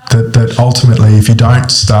 That ultimately, if you don't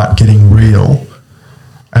start getting real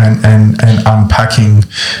and unpacking,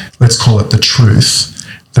 let's call it the truth,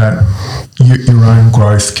 that your own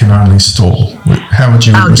growth can only stall? How would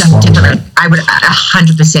you respond to that? I would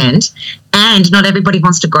 100%. And not everybody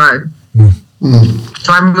wants to grow.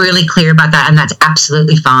 So I'm really clear about that, and that's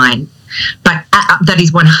absolutely fine. But that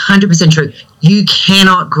is 100% true. You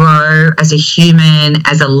cannot grow as a human,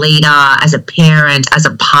 as a leader, as a parent, as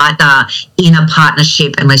a partner in a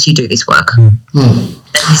partnership unless you do this work.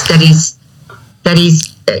 That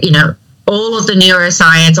is, you know, all of the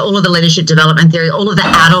neuroscience, all of the leadership development theory, all of the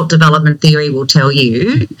adult development theory will tell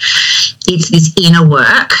you it's this inner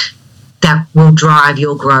work that will drive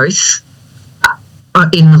your growth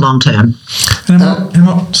in the long term. And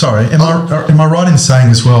am I right in saying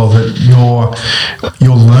as well that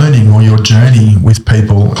your learning or your journey with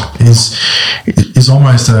people is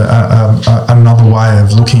almost another way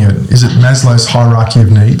of looking at it? Is it Maslow's hierarchy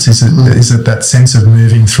of needs? Is it that sense of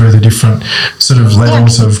moving through the different sort of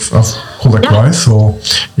levels of call it growth? Or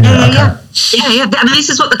Yeah. I mean, this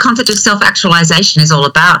is what the concept of self-actualization is all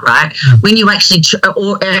about, right? When you actually,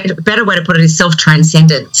 or a better way to put it is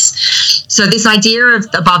self-transcendence. So this idea of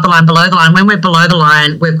above the line, below the line, when we're below the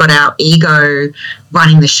line, we've got our ego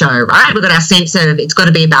running the show, right? We've got our sense of it's got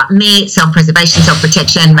to be about me, self-preservation,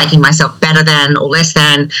 self-protection, making myself better than or less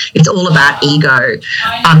than. It's all about ego.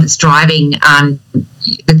 It's driving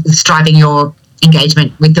your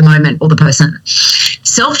engagement with the moment or the person.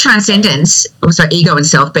 Self-transcendence, also ego and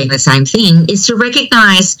self being the same thing, is to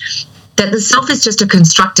recognize that the self is just a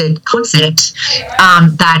constructed concept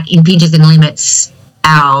that impinges and limits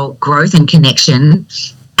our growth and connection,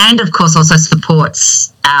 and of course also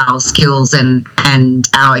supports our skills and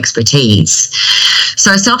our expertise.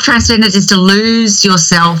 So self-transcendence is to lose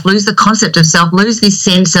yourself, lose the concept of self, lose this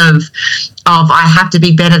sense of I have to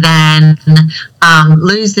be better than,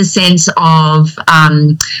 lose the sense of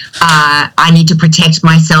I need to protect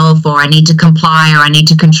myself, or I need to comply, or I need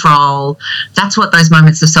to control. That's what those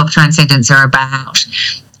moments of self-transcendence are about.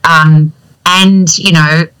 And, you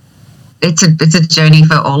know, it's a journey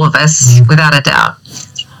for all of us, without a doubt.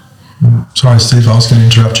 Sorry, Steve, I was going to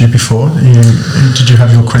interrupt you before. Did you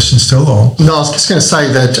have your question still? Or? No, I was just going to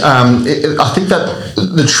say that I think that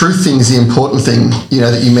the truth thing is the important thing, you know,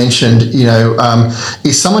 that you mentioned. You know,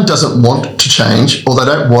 if someone doesn't want to change, or they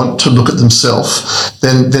don't want to look at themselves,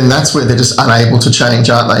 then that's where they're just unable to change,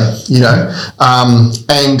 aren't they? You know,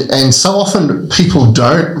 and so often people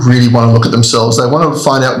don't really want to look at themselves. They want to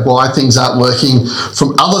find out why things aren't working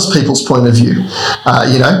from other people's point of view.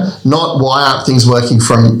 You know, not why aren't things working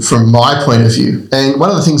from my point of view. And one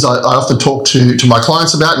of the things I often talk to my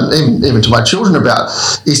clients about, and even to my children about,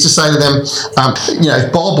 is to say to them, you know, if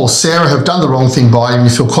Bob or Sarah have done the wrong thing by you and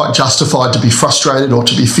you feel quite justified to be frustrated or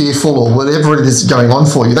to be fearful or whatever it is going on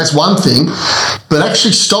for you, that's one thing. But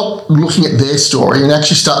actually stop looking at their story and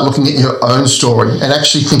actually start looking at your own story, and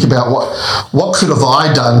actually think about what could have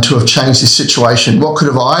I done to have changed this situation? What could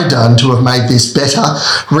have I done to have made this better,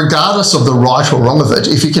 regardless of the right or wrong of it?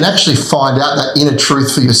 If you can actually find out that inner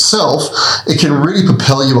truth for yourself, it can really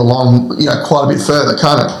propel you along, you know, quite a bit further,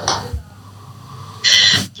 can't it?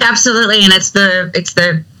 Absolutely, and it's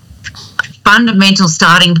the fundamental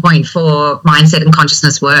starting point for mindset and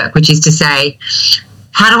consciousness work, which is to say,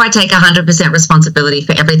 how do I take 100% responsibility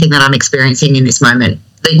for everything that I'm experiencing in this moment?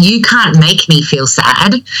 That you can't make me feel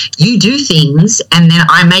sad. You do things, and then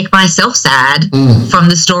I make myself sad from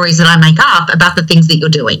the stories that I make up about the things that you're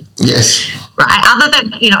doing. Yes. Right. Other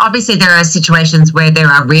than, you know, obviously there are situations where there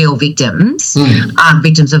are real victims,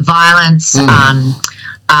 victims of violence,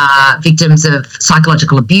 victims of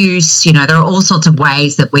psychological abuse. You know, there are all sorts of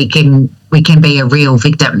ways that we can be a real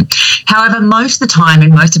victim. However, most of the time,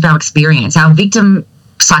 in most of our experience, our victim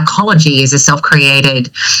psychology is a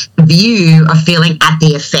self-created view of feeling at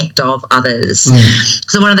the effect of others.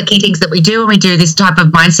 So one of the key things that we do when we do this type of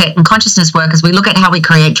mindset and consciousness work is we look at how we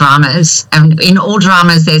create dramas. And in all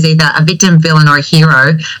dramas, there's either a victim, villain, or a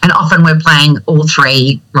hero, and often we're playing all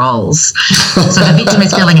three roles. So the victim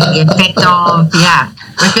is feeling at the effect of,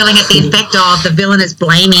 we're feeling at the effect of, the villain is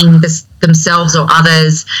blaming themselves or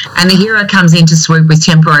others, and the hero comes in to swoop with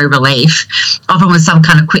temporary relief, often with some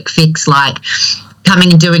kind of quick fix like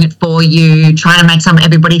coming and doing it for you, trying to make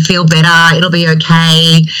everybody feel better, it'll be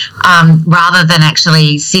okay, rather than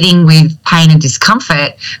actually sitting with pain and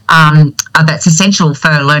discomfort that's essential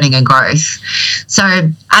for learning and growth.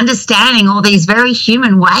 So understanding all these very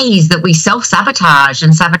human ways that we self-sabotage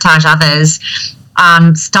and sabotage others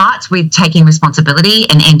starts with taking responsibility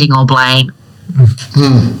and ending all blame.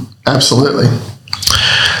 Absolutely.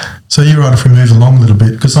 So you're right, if we move along a little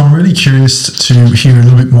bit, because I'm really curious to hear a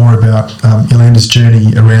little bit more about Yolanda's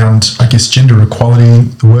journey around, I guess, gender equality,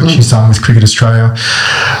 the work she's done with Cricket Australia.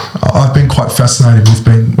 I've been quite fascinated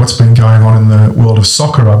with what's been going on in the world of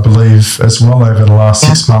soccer, I believe, as well over the last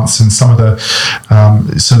 6 months, and some of the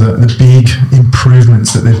big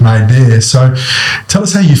improvements that they've made there. So tell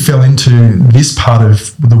us how you fell into this part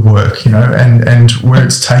of the work, and where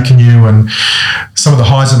it's taken you and some of the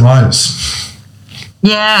highs and lows.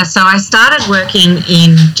 Yeah, so I started working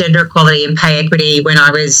in gender equality and pay equity when I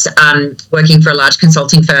was working for a large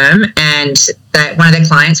consulting firm, and one of their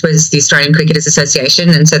clients was the Australian Cricketers Association,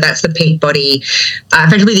 and so that's the peak body,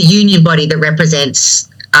 effectively the union body that represents,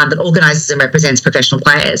 that organises and represents professional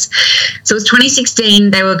players. So it was 2016,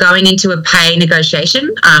 they were going into a pay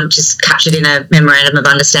negotiation, just captured in a memorandum of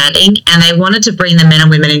understanding, and they wanted to bring the men and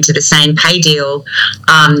women into the same pay deal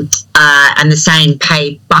and the same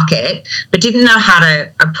pay bucket, but didn't know how to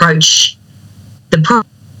approach the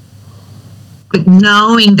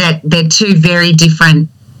knowing that they're two very different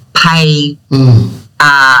pay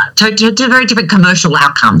two very different commercial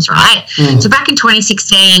outcomes, right? So back in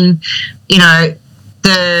 2016, if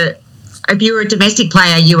you were a domestic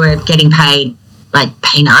player, you were getting paid like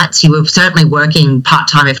peanuts. You were certainly working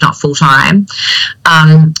part-time, if not full-time.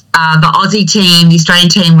 The Aussie team, the Australian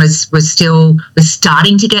team was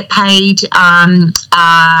starting to get paid in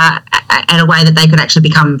a way that they could actually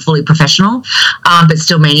become fully professional, but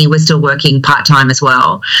still many were still working part-time as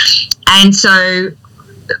well. And so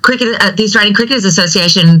the Australian Cricketers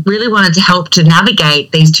Association really wanted to help to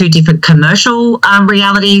navigate these two different commercial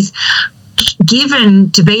realities, given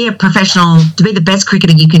to be a professional, to be the best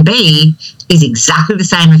cricketer you can be is exactly the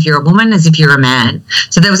same if you're a woman as if you're a man.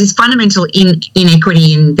 So there was this fundamental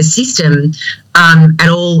inequity in the system at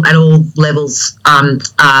all levels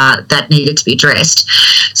that needed to be addressed.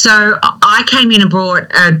 So I came in and brought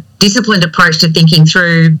a disciplined approach to thinking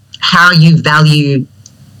through how you value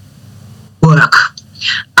work.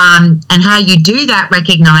 And how you do that,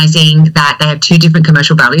 recognising that they have two different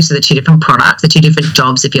commercial values, so the two different products, the two different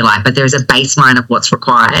jobs, if you like, but there is a baseline of what's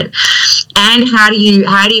required. And how do you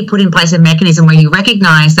put in place a mechanism where you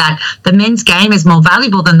recognise that the men's game is more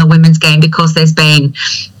valuable than the women's game because there's been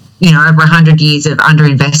over 100 years of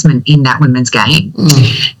underinvestment in that women's game.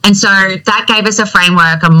 And so that gave us a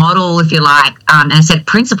framework, a model, if you like, and a set of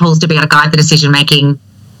principles to be able to guide the decision making.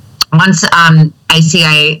 Once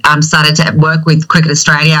ACA started to work with Cricket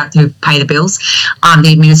Australia to pay the bills,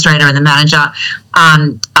 the administrator and the manager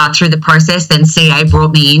through the process, then CA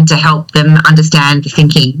brought me in to help them understand the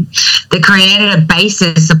thinking. They created a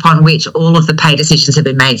basis upon which all of the pay decisions have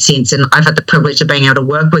been made since, and I've had the privilege of being able to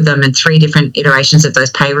work with them in 3 different iterations of those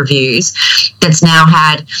pay reviews that's now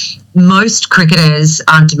had most cricketers,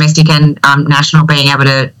 domestic and national, being able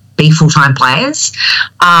to be full-time players,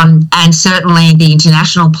 and certainly the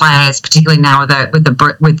international players, particularly now with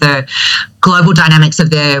the global dynamics of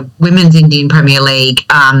the Women's Indian Premier League,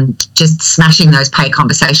 just smashing those pay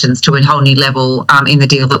conversations to a whole new level in the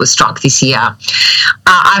deal that was struck this year.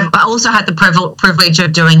 I've also had the privilege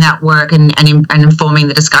of doing that work and informing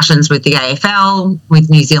the discussions with the AFL,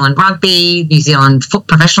 with New Zealand Rugby, New Zealand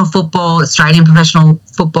professional football, Australian professional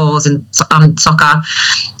footballs and soccer.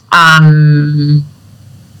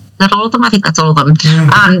 That all of them? I think that's all of them.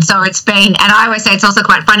 So it's been, and I always say it's also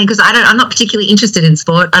quite funny because I'm not particularly interested in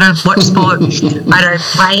sport. I don't watch sport. I don't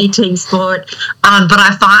play team sport. But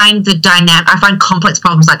I find I find complex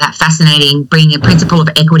problems like that fascinating. Bringing a principle of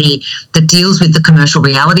equity that deals with the commercial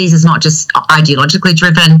realities is not just ideologically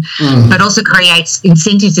driven, but also creates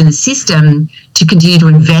incentives in the system to continue to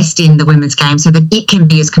invest in the women's game so that it can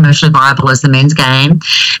be as commercially viable as the men's game,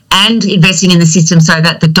 and investing in the system so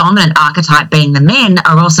that the dominant archetype, being the men,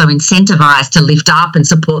 are also incentivized to lift up and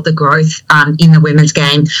support the growth in the women's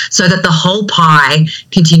game so that the whole pie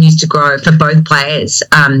continues to grow for both players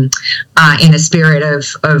in a spirit of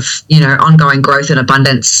ongoing growth and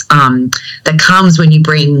abundance that comes when you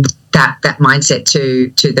bring that mindset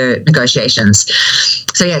to the negotiations.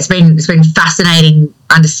 So yeah, it's been fascinating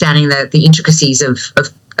understanding the intricacies of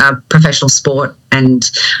professional sport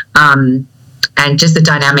and just the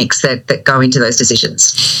dynamics that go into those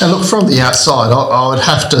decisions. And look, from the outside, I would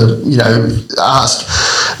have to ask,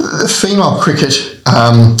 female cricket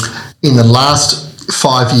in the last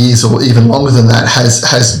 5 years or even longer than that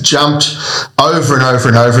has jumped over and over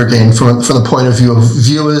and over again from the point of view of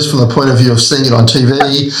viewers, from the point of view of seeing it on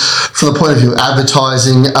TV, from the point of view of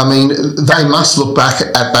advertising. I mean, they must look back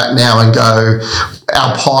at that now and go,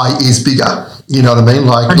 our pie is bigger. You know what I mean?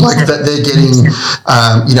 Like that they're getting,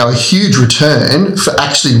 a huge return for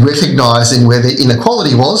actually recognising where the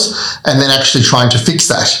inequality was and then actually trying to fix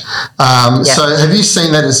that. So have you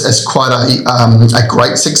seen that as quite a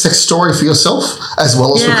great success story for yourself as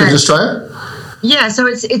well as for Cricket Australia? Yeah, so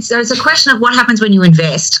it's a question of what happens when you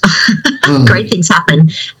invest. Great things happen.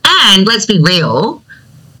 And let's be real,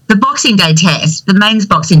 the Boxing Day test, the men's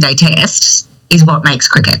Boxing Day test is what makes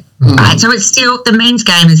cricket, right? So it's still, the men's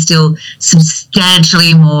game is still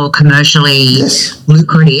substantially more commercially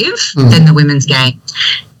lucrative than the women's game.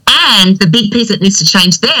 And the big piece that needs to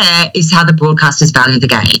change there is how the broadcasters value the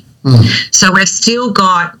game. So we've still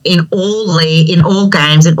got in all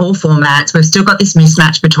games, in all formats, we've still got this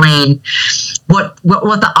mismatch between what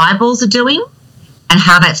the eyeballs are doing and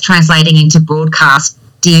how that's translating into broadcast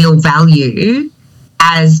deal value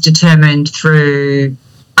as determined through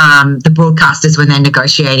the broadcasters when they're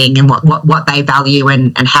negotiating, and what they value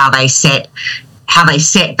and how they set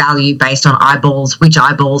value based on eyeballs, which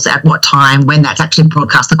eyeballs at what time, when that's actually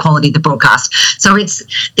broadcast, the quality of the broadcast. So it's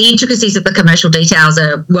the intricacies of the commercial details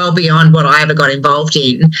are well beyond what I ever got involved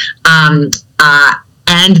in.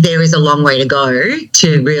 And there is a long way to go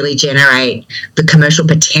to really generate the commercial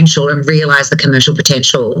potential and realise the commercial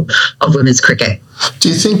potential of women's cricket. Do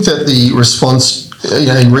you think that the response,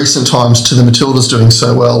 in recent times to the Matildas doing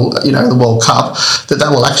so well, the World Cup, that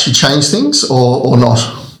will actually change things or not?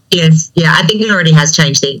 Yes, yeah, I think it already has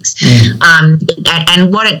changed things.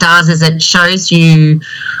 And what it does is it shows you,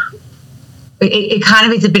 it kind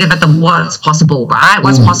of is a bit about what's possible, right?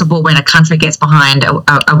 What's possible when a country gets behind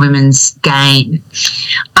a women's game.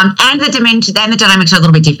 And the dimension, and the dynamics are a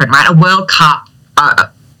little bit different, right? A World Cup,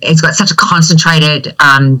 it's got such a concentrated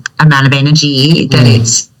amount of energy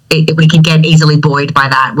that we can get easily buoyed by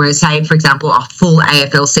that. Whereas, say, for example, a full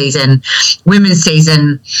AFL season, women's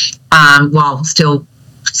season, while still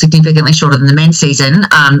significantly shorter than the men's season,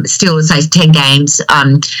 still, say, 10 games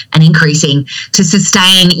and increasing, to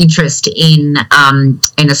sustain interest in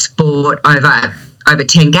a sport over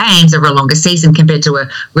 10 games over a longer season compared to a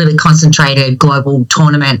really concentrated global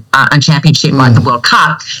tournament and championship like the World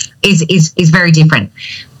Cup is very different.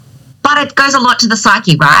 But it goes a lot to the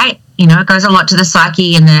psyche, right? It goes a lot to the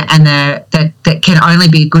psyche, and that can only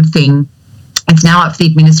be a good thing. It's now up to the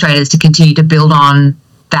administrators to continue to build on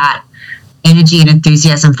that energy and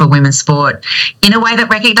enthusiasm for women's sport in a way that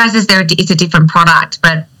recognises it's a different product,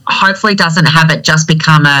 but hopefully doesn't have it just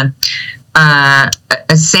become a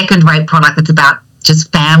second-rate product that's about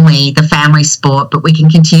just the family sport. But we can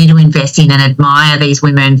continue to invest in and admire these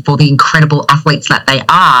women for the incredible athletes that they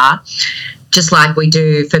are, just like we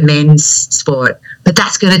do for men's sport. But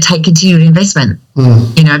that's going to take continued investment,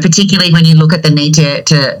 particularly when you look at the need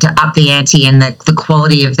to up the ante and the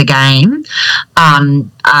quality of the game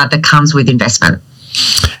that comes with investment.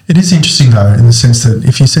 It is interesting, though, in the sense that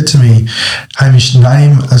if you said to me, Hamish,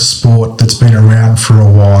 name a sport that's been around for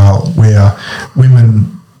a while where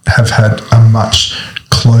women have had a much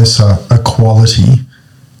closer equality,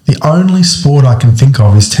 the only sport I can think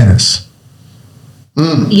of is tennis.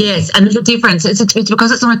 Yes, and there's a difference. It's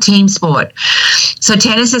because it's not a team sport. So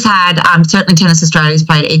tennis has had, certainly Tennis Australia has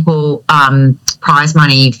paid equal prize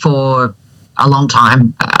money for a long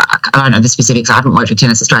time. I don't know the specifics. I haven't worked with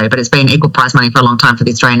Tennis Australia, but it's been equal prize money for a long time for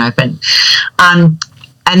the Australian Open.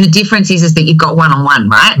 And the difference is that you've got one-on-one,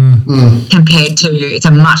 right? Compared to, it's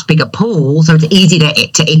a much bigger pool, so it's easy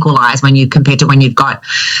to equalise when you've got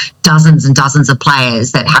dozens and dozens of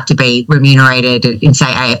players that have to be remunerated in, say,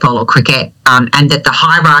 AFL or cricket, and that the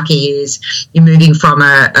hierarchy is you're moving from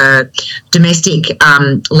a domestic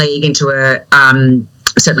league into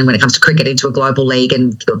certainly when it comes to cricket, into a global league,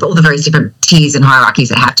 and all the various different tiers and hierarchies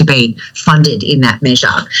that have to be funded in that measure.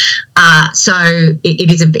 So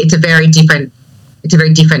it's a very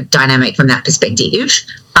different dynamic from that perspective.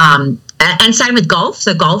 And same with golf.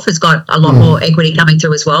 So golf has got a lot more equity coming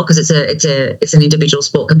through as well, because it's an individual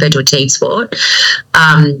sport compared to a team sport.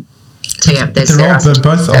 So yeah, they're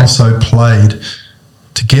both also played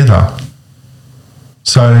together.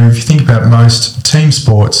 So if you think about most team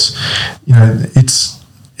sports,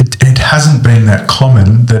 it hasn't been that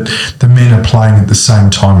common that the men are playing at the same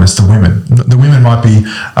time as the women. The women might be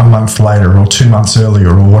a month later or 2 months earlier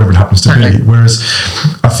or whatever it happens to be. Whereas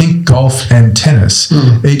I think golf and tennis,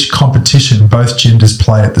 each competition, both genders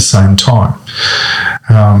play at the same time.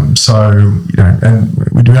 And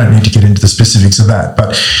we don't need to get into the specifics of that,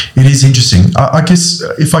 but it is interesting. I guess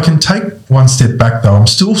if I can take one step back, though, I'm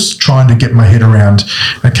still trying to get my head around,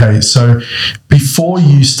 okay, so before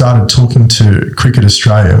you started talking to Cricket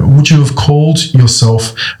Australia, would you have called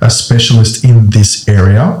yourself a specialist in this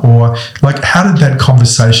area? Or, how did that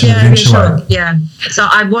conversation eventuate? Sure. Yeah. So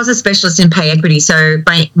I was a specialist in pay equity. So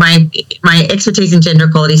my expertise in gender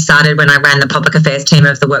equality started when I ran the public affairs team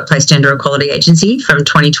of the Workplace Gender Equality Agency from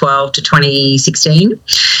 2012 to 2016.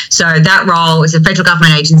 So that role is a federal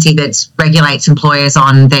government agency that regulates employers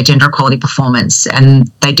on their gender equality performance, and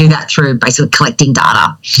they do that through basically collecting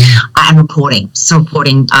data and reporting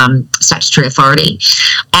statutory authority.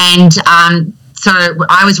 And so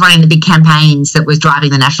I was running the big campaigns that was driving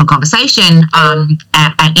the national conversation,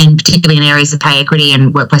 and particularly in areas of pay equity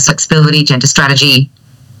and workplace flexibility, gender strategy.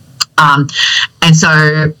 And so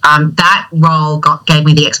that role gave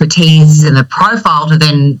me the expertise and the profile to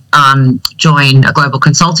then join a global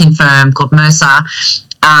consulting firm called Mercer,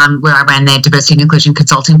 where I ran their diversity and inclusion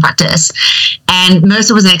consulting practice. And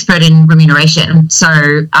Mercer was an expert in remuneration. So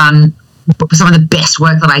some of the best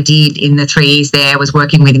work that I did in the 3 years there was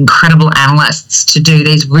working with incredible analysts to do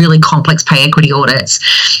these really complex pay equity audits,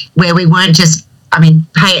 where we weren't just,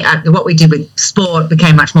 what we did with sport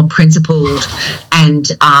became much more principled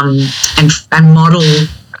and model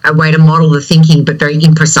a way to model the thinking, but very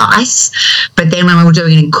imprecise. But then when we were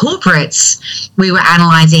doing it in corporates, we were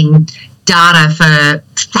analysing data for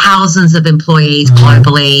thousands of employees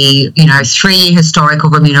globally, 3-year historical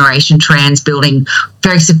remuneration trends, building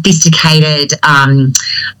very sophisticated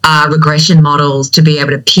regression models to be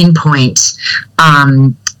able to pinpoint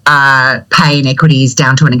pay inequities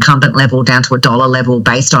down to an incumbent level, down to a dollar level,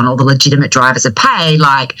 based on all the legitimate drivers of pay,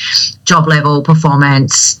 like job level,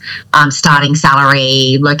 performance, starting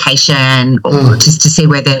salary, location, or just to see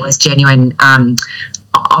where there was genuine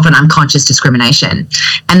often unconscious discrimination.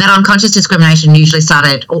 And that unconscious discrimination usually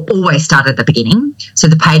always started at the beginning. So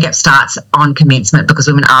the pay gap starts on commencement because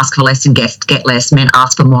women ask for less and get less, men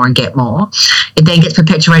ask for more and get more. It then gets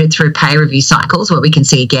perpetuated through pay review cycles, where we can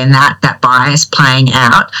see again that bias playing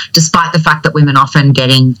out, despite the fact that women often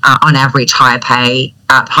getting on average higher pay,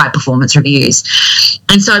 high performance reviews.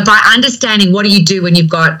 And so by understanding what do you do when you've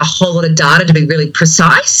got a whole lot of data to be really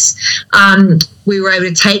precise, we were able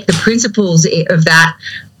to take the principles of that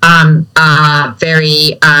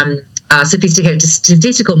very sophisticated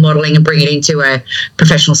statistical modelling and bring it into a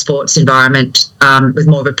professional sports environment with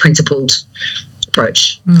more of a principled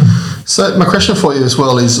approach. So my question for you as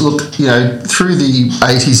well is, look, through the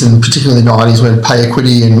 80s and particularly the 90s, when pay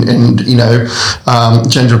equity and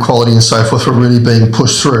gender equality and so forth were really being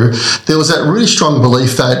pushed through, there was that really strong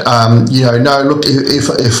belief that,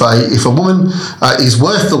 if a woman is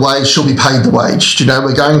worth the wage, she'll be paid the wage.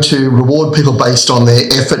 We're going to reward people based on their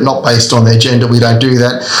effort, not based on their gender. We don't do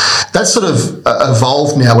that. That's sort of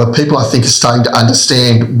evolved now, where people, I think, are starting to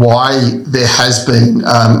understand why there has been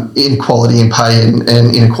inequality in pay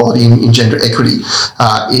and inequality in gender equity,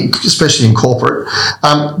 especially in corporate.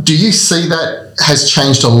 Do you see that has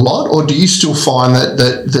changed a lot, or do you still find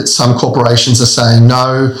that some corporations are saying,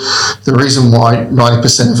 no, the reason why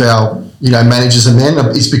 90% of our managers are men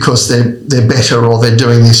is because they're better, or they're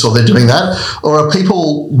doing this or they're doing that? Or are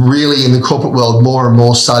people really in the corporate world more and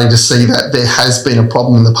more starting to see that there has been a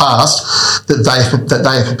problem in the past that they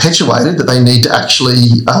have perpetuated, that they need to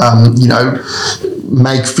actually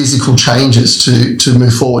make physical changes to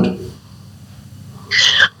move forward?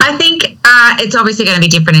 I think it's obviously going to be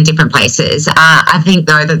different in different places. I think,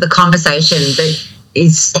 though, that the conversation that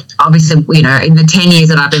is obviously, in the 10 years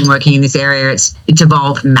that I've been working in this area, it's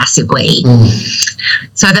evolved massively.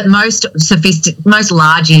 So that most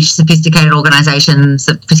large-ish sophisticated organisations,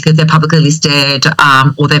 particularly if they're publicly listed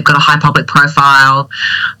or they've got a high public profile,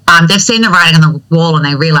 they've seen the writing on the wall and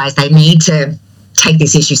they realise they need to take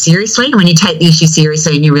this issue seriously. And when you take the issue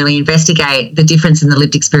seriously and you really investigate the difference in the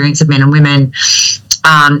lived experience of men and women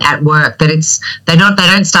at work, that they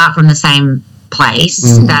don't start from the same place,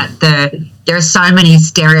 that there are so many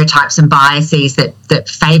stereotypes and biases that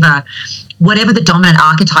favour whatever the dominant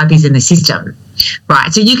archetype is in the system,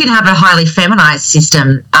 right? So you can have a highly feminized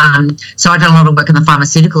system. So I've done a lot of work in the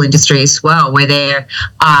pharmaceutical industry as well, where there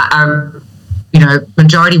are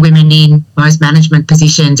majority women in most management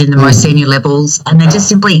positions in the most senior levels, and they're just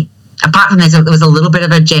simply, apart from there was a little bit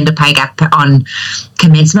of a gender pay gap on pay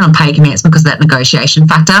commencement because of that negotiation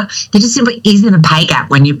factor. There just simply isn't a pay gap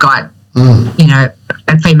when you've got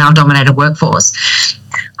a female-dominated workforce,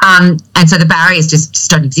 and so the barriers just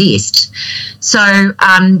don't exist. So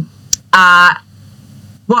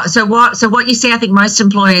what you see, I think most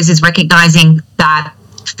employers is recognising that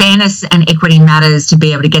fairness and equity matters to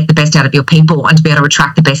be able to get the best out of your people and to be able to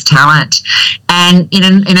attract the best talent. And in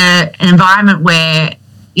an environment where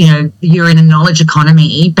you're in a knowledge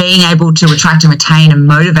economy, being able to attract and retain and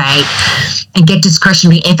motivate and get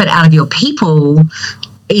discretionary effort out of your people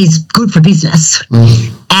is good for business.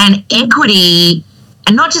 And equity,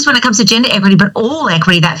 and not just when it comes to gender equity, but all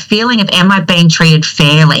equity, that feeling of am I being treated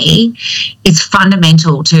fairly, is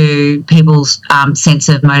fundamental to people's sense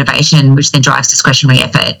of motivation, which then drives discretionary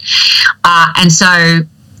effort. And so,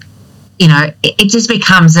 it just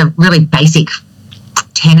becomes a really basic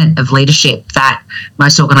tenet of leadership that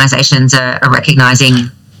most organisations are recognising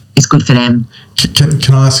is good for them.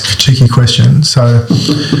 Can I ask a cheeky question? So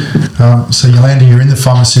Yolanda, you're in the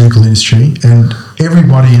pharmaceutical industry, and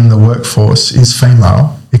everybody in the workforce is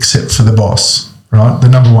female except for the boss, right? The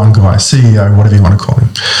number one guy, CEO, whatever you want to call him,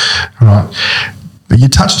 right? But you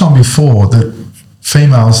touched on before that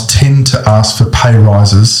females tend to ask for pay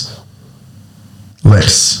rises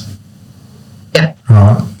less. Yeah.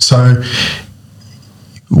 Right. So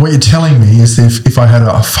what you're telling me is that if I had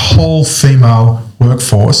a whole female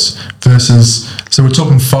workforce versus, so we're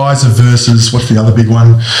talking Pfizer versus, what's the other big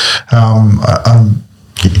one?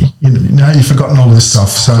 You've forgotten all this stuff.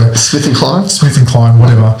 So Smith & Kline,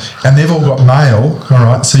 whatever. And they've all got male, all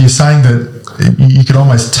right? So you're saying that you could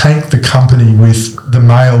almost tank the company with the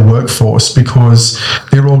male workforce because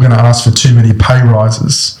they're all going to ask for too many pay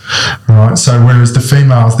rises, right? So whereas the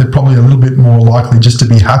females, they're probably a little bit more likely just to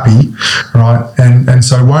be happy, right? And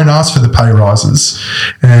so won't ask for the pay rises.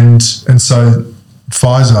 And so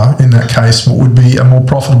Pfizer, in that case, would be a more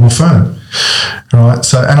profitable firm. Right.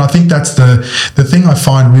 So, and I think that's the thing I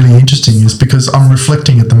find really interesting is because I'm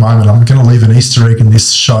reflecting at the moment. I'm going to leave an Easter egg in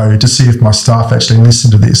this show to see if my staff actually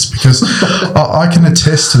listen to this, because I can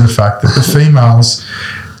attest to the fact that the females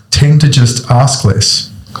tend to just ask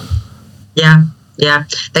less. Yeah. Yeah,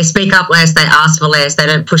 they speak up less, they ask for less, they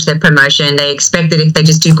don't push their promotion, they expect that if they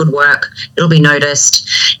just do good work, it'll be noticed.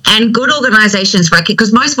 And good organisations,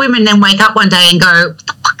 because most women then wake up one day and go, what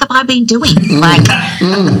the fuck have I been doing? Like,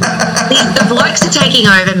 the blokes are taking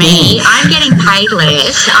over me, I'm getting paid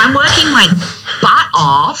less, I'm working my butt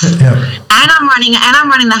off, and I'm running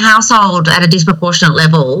the household at a disproportionate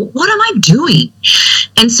level. What am I doing?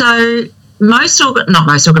 And so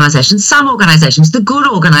some organisations, the good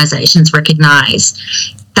organisations recognise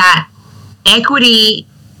that equity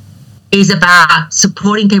is about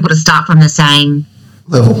supporting people to start from the same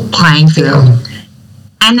level playing field.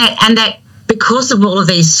 And that because of all of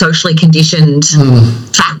these socially conditioned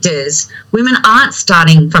factors, women aren't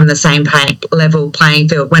starting from the same level playing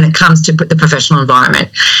field when it comes to the professional environment.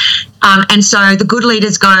 And so the good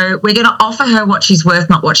leaders go, we're going to offer her what she's worth,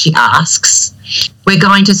 not what she asks. We're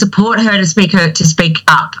going to support her to speak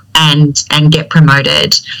up and get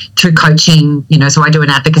promoted through coaching. So I do a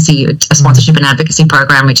sponsorship and advocacy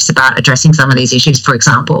program, which is about addressing some of these issues, for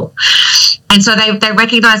example. And so they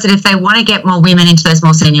recognise that if they want to get more women into those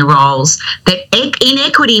more senior roles, that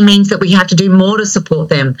inequity means that we have to do more to support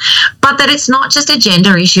them, but that it's not just a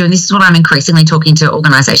gender issue. And this is what I'm increasingly talking to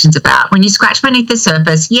organisations about. When you scratch beneath the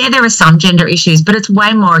surface, there are some gender issues, but it's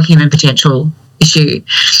way more a human potential issue.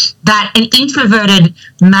 That an introverted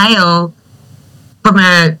male from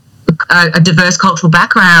a diverse cultural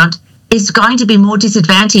background is going to be more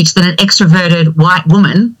disadvantaged than an extroverted white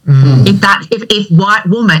woman if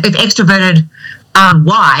extroverted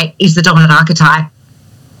white is the dominant archetype.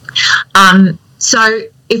 So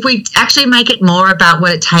if we actually make it more about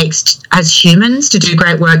what it takes as humans to do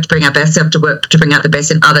great work, to bring our best self to work, to bring out the best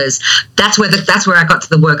in others, that's where I got to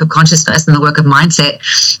the work of consciousness and the work of mindset,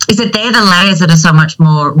 is that they're the layers that are so much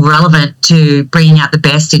more relevant to bringing out the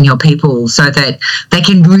best in your people so that they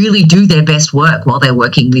can really do their best work while they're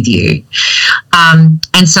working with you.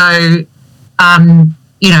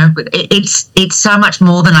 It's so much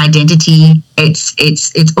more than identity. It's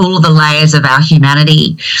all of the layers of our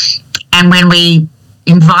humanity. And when we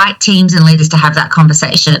invite teams and leaders to have that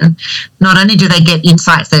conversation, not only do they get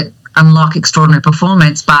insights that unlock extraordinary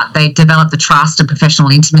performance, but they develop the trust and professional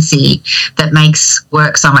intimacy that makes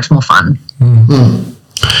work so much more fun. I'm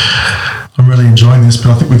really enjoying this, but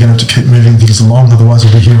I think we're going to have to keep moving things along, otherwise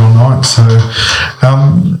we'll be here all night.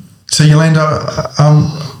 So Yolanda,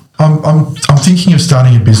 I'm thinking of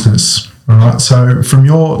starting a business, all right? So from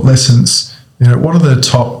your lessons, what are the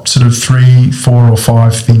top sort of 3, 4 or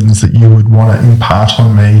 5 things that you would want to impart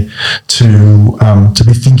on me to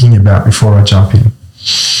be thinking about before I jump in?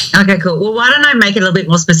 Okay, cool. Well, why don't I make it a little bit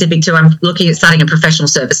more specific to I'm looking at starting a professional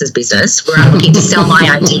services business where I'm looking to sell my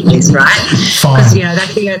ideas, right? Because,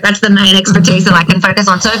 that's the main expertise that I can focus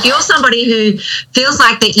on. So if you're somebody who feels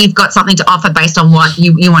like that you've got something to offer based on what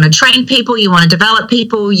you want to train people, you want to develop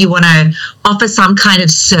people, you want to offer some kind of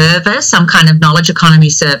service, some kind of knowledge economy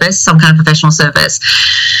service, some kind of professional service,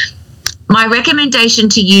 my recommendation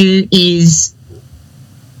to you is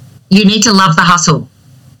you need to love the hustle.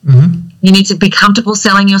 Mm-hmm. You need to be comfortable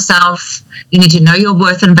selling yourself. You need to know your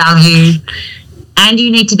worth and value. And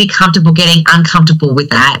you need to be comfortable getting uncomfortable with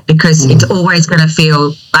that, because it's always going to feel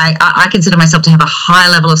like I consider myself to have a high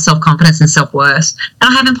level of self-confidence and self-worth.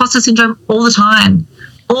 And I have imposter syndrome all the time.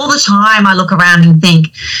 All the time I look around and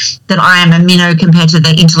think that I am a minnow compared to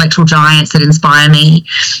the intellectual giants that inspire me,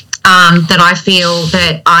 that I feel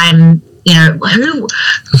that I'm you know, who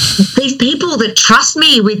these people that trust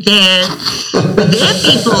me with their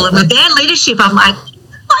people and with their leadership. I'm like,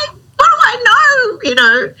 what do I know? You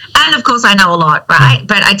know, and of course I know a lot, right?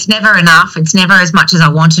 But it's never enough. It's never as much as I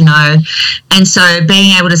want to know. And so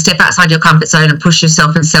being able to step outside your comfort zone and push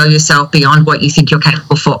yourself and sell yourself beyond what you think you're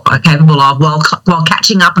capable of, while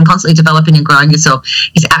catching up and constantly developing and growing yourself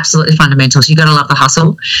is absolutely fundamental. So you've got to love the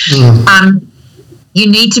hustle. You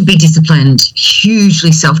need to be disciplined,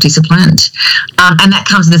 hugely self-disciplined, and that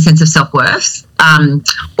comes in the sense of self-worth,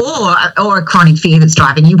 or a chronic fear that's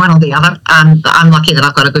driving you, one or the other. I'm lucky that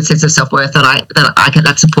I've got a good sense of self-worth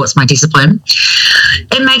that supports my discipline.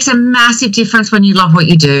 It makes a massive difference when you love what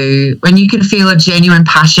you do, when you can feel a genuine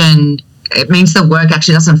passion. It means the work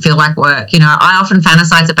actually doesn't feel like work. You know, I often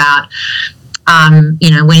fantasize about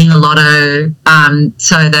winning the lotto,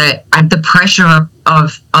 so that the pressure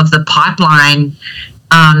of the pipeline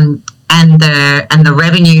and the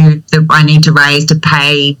revenue that I need to raise to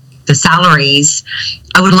pay the salaries,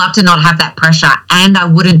 I would love to not have that pressure, and I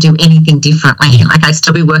wouldn't do anything differently. Like, I'd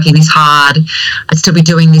still be working this hard, I'd still be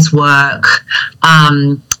doing this work,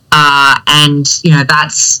 and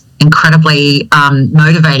that's incredibly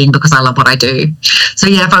motivating because I love what I do. So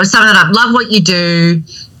yeah, if I was summing it up, love what you do.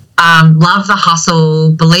 Love the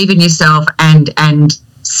hustle, believe in yourself, and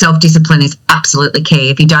self-discipline is absolutely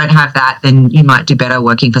key. If you don't have that, then you might do better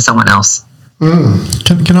working for someone else.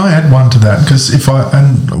 Can I add one to that? Because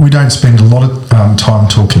and we don't spend a lot of time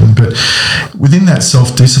talking, but within that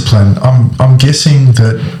self-discipline, I'm guessing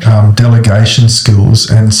that delegation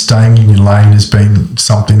skills and staying in your lane has been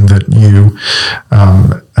something that you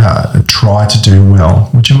try to do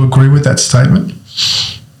well. Would you agree with that statement?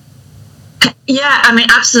 Yeah, I mean,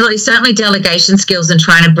 absolutely. Certainly delegation skills and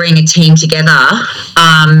trying to bring a team together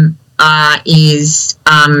is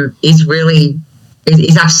absolutely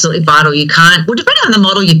vital. You can't, well, depending on the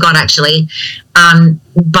model you've got, actually,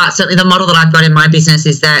 but certainly the model that I've got in my business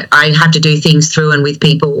is that I have to do things through and with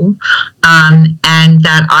people, and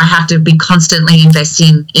that I have to be constantly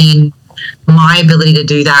investing in my ability to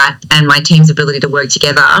do that and my team's ability to work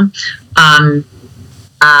together.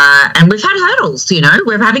 And we've had hurdles, you know.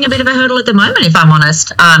 We're having a bit of a hurdle at the moment, if I'm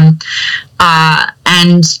honest. And,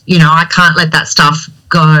 you know, I can't let that stuff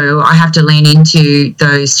go. I have to lean into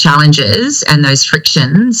those challenges and those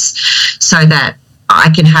frictions so that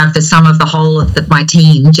I can have the sum of the whole of my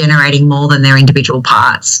team generating more than their individual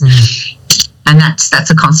parts. And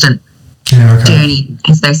that's a constant journey,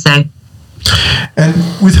 as they say. And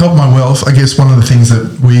with Help My Wealth, I guess one of the things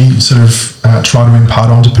that we sort of try to impart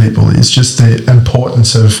onto people is just the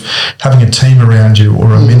importance of having a team around you,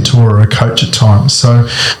 or a mentor or a coach at times. So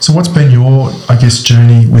what's been your, I guess,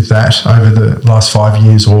 journey with that over the last 5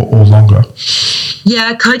 years or longer?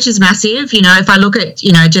 Yeah, coach is massive. You know, if I look at,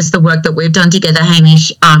 you know, just the work that we've done together,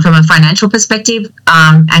 Hamish, from a financial perspective,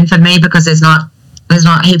 and for me, because there's not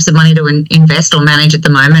heaps of money to invest or manage at the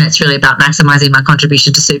moment. It's really about maximising my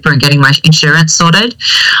contribution to super and getting my insurance sorted.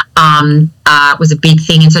 Was a big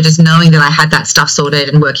thing. And so just knowing that I had that stuff sorted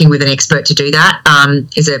and working with an expert to do that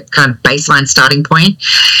is a kind of baseline starting point.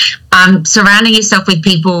 Surrounding yourself with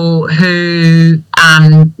people who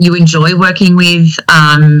you enjoy working with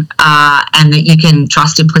and that you can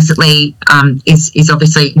trust implicitly is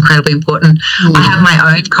obviously incredibly important. I have my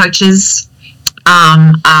own coaches.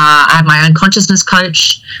 I have my own consciousness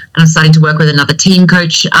coach, and I'm starting to work with another team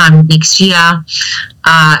coach next year.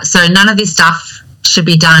 So none of this stuff should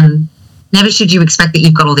be done. Never should you expect that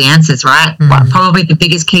you've got all the answers, right? Probably the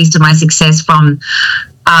biggest keys to my success from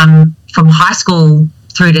high school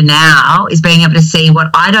through to now is being able to see what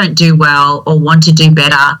I don't do well or want to do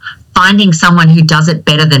better, finding someone who does it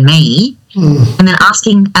better than me, and then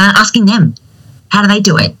asking them, how do they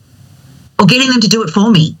do it? Or getting them to do it for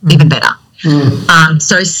me, even better.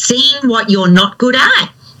 So seeing what you're not good at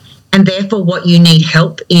and therefore what you need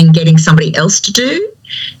help in getting somebody else to do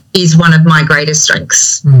is one of my greatest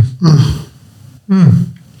strengths.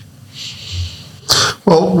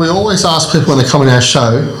 Well, we always ask people when they come on our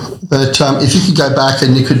show that if you could go back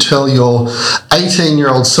and you could tell your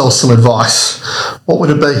 18-year-old self some advice, what would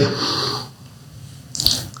it be?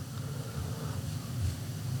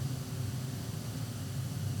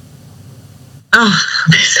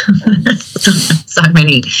 So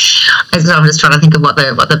many. So I'm just trying to think of what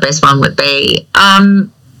the best one would be.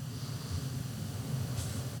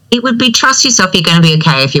 It would be trust yourself. You're going to be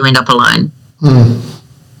okay if you end up alone. I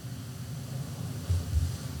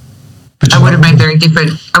would have made very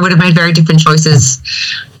different choices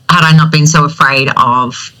had I not been so afraid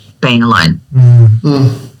of being alone.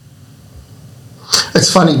 It's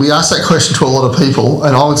funny, we ask that question to a lot of people,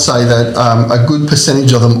 and I would say that a good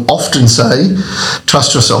percentage of them often say,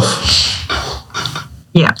 trust yourself.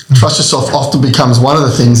 Yeah. Trust yourself often becomes one of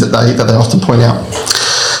the things that they often point out.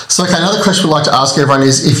 So, okay, another question we'd like to ask everyone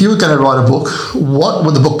is, if you were going to write a book, what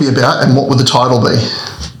would the book be about and what would the title be?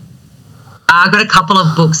 I've got a couple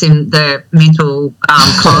of books in the mental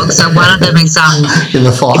cog. So one of them is in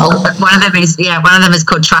the file. One of them is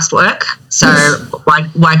called Trust Work. So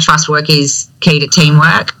why trust work is key to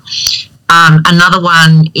teamwork. Another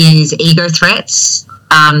one is Ego Threats.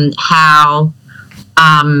 How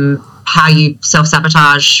you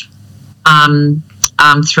self-sabotage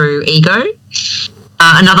through ego.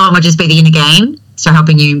 Another one would just be the inner game. So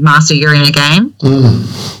helping you master your inner game.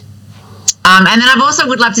 And then I've also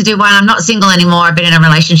would love to do one. I'm not single anymore. I've been in a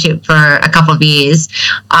relationship for a couple of years.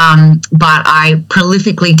 But I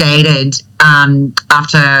prolifically dated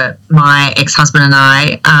after my ex-husband and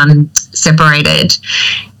I separated.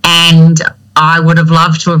 And I would have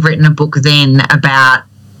loved to have written a book then about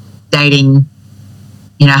dating,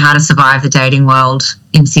 how to survive the dating world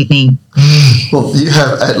in Sydney. Well, you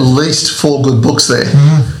have at least 4 good books there.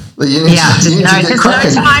 You need to get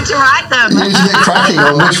cracking. No time to write them. You need to get cracking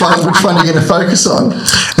on which one you're going to focus on.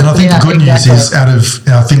 And I think the good news is, out of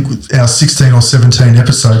I think our 16 or 17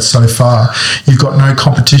 episodes so far, you've got no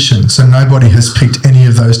competition, so nobody has picked any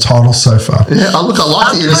of those titles so far. Yeah, I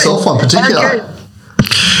like the inner self one particular.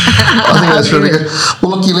 I think that's really good.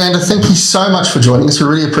 Well, look, Yolanda, thank you so much for joining us. We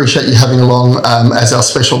really appreciate you having along as our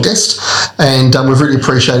special guest, and we've really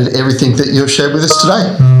appreciated everything that you've shared with us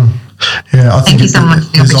today. Yeah, I think thank you so much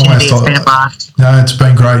for the opportunity. It's been a blast. No, it's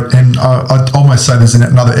been great, and I'd almost say there's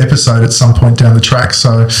another episode at some point down the track.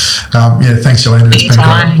 So, thanks, Yolanda. It's been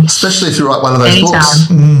great, especially if you write one of those books.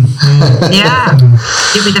 Yeah,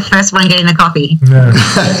 you'll be the first one getting the copy. Yeah,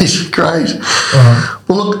 great.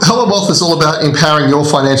 Well, look, Help My Wealth is all about empowering your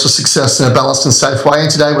financial success in a balanced and safe way.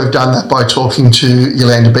 And today we've done that by talking to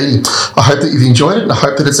Yolanda Beattie. I hope that you've enjoyed it, and I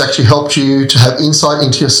hope that it's actually helped you to have insight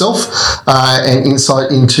into yourself and insight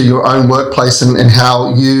into your own workplace and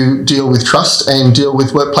how you deal with trust and deal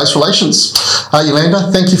with workplace relations.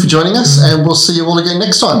 Yolanda, thank you for joining us, and we'll see you all again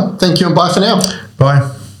next time. Thank you, and bye for now.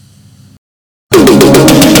 Bye.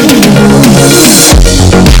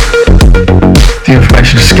 The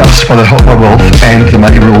information discussed by the Help My Wealth and the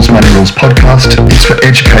Money Rules podcast is for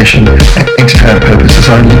education and entertainment purposes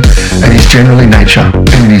only and is general in nature,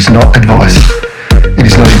 and it is not advice. It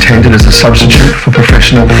is not intended as a substitute for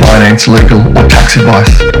professional finance, legal or tax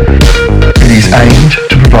advice. It is aimed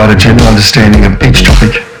to provide a general understanding of each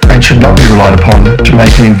topic and should not be relied upon to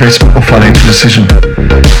make an investment or financial decision.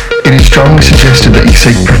 It is strongly suggested that you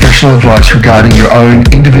seek professional advice regarding your own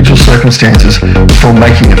individual circumstances before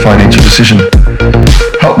making a financial decision.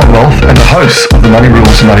 Help My Wealth and the hosts of the Money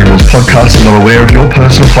Rules and Money Rules podcast are not aware of your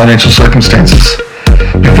personal financial circumstances.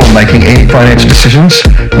 Before making any financial decisions,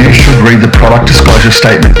 you should read the product disclosure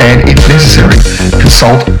statement and, if necessary,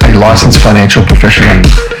 consult a licensed financial professional.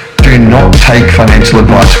 Do not take financial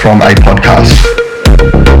advice from a podcast.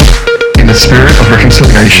 In the spirit of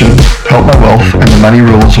reconciliation, Help My Wealth and the Money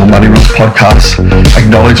Rules or Money Rules podcasts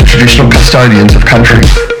acknowledge the traditional custodians of country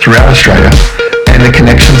throughout Australia and the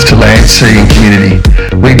connections to land, sea and community.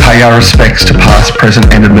 We pay our respects to past,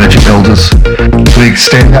 present and emerging elders. We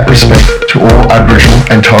extend that respect to all Aboriginal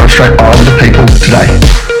and Torres Strait Islander people today.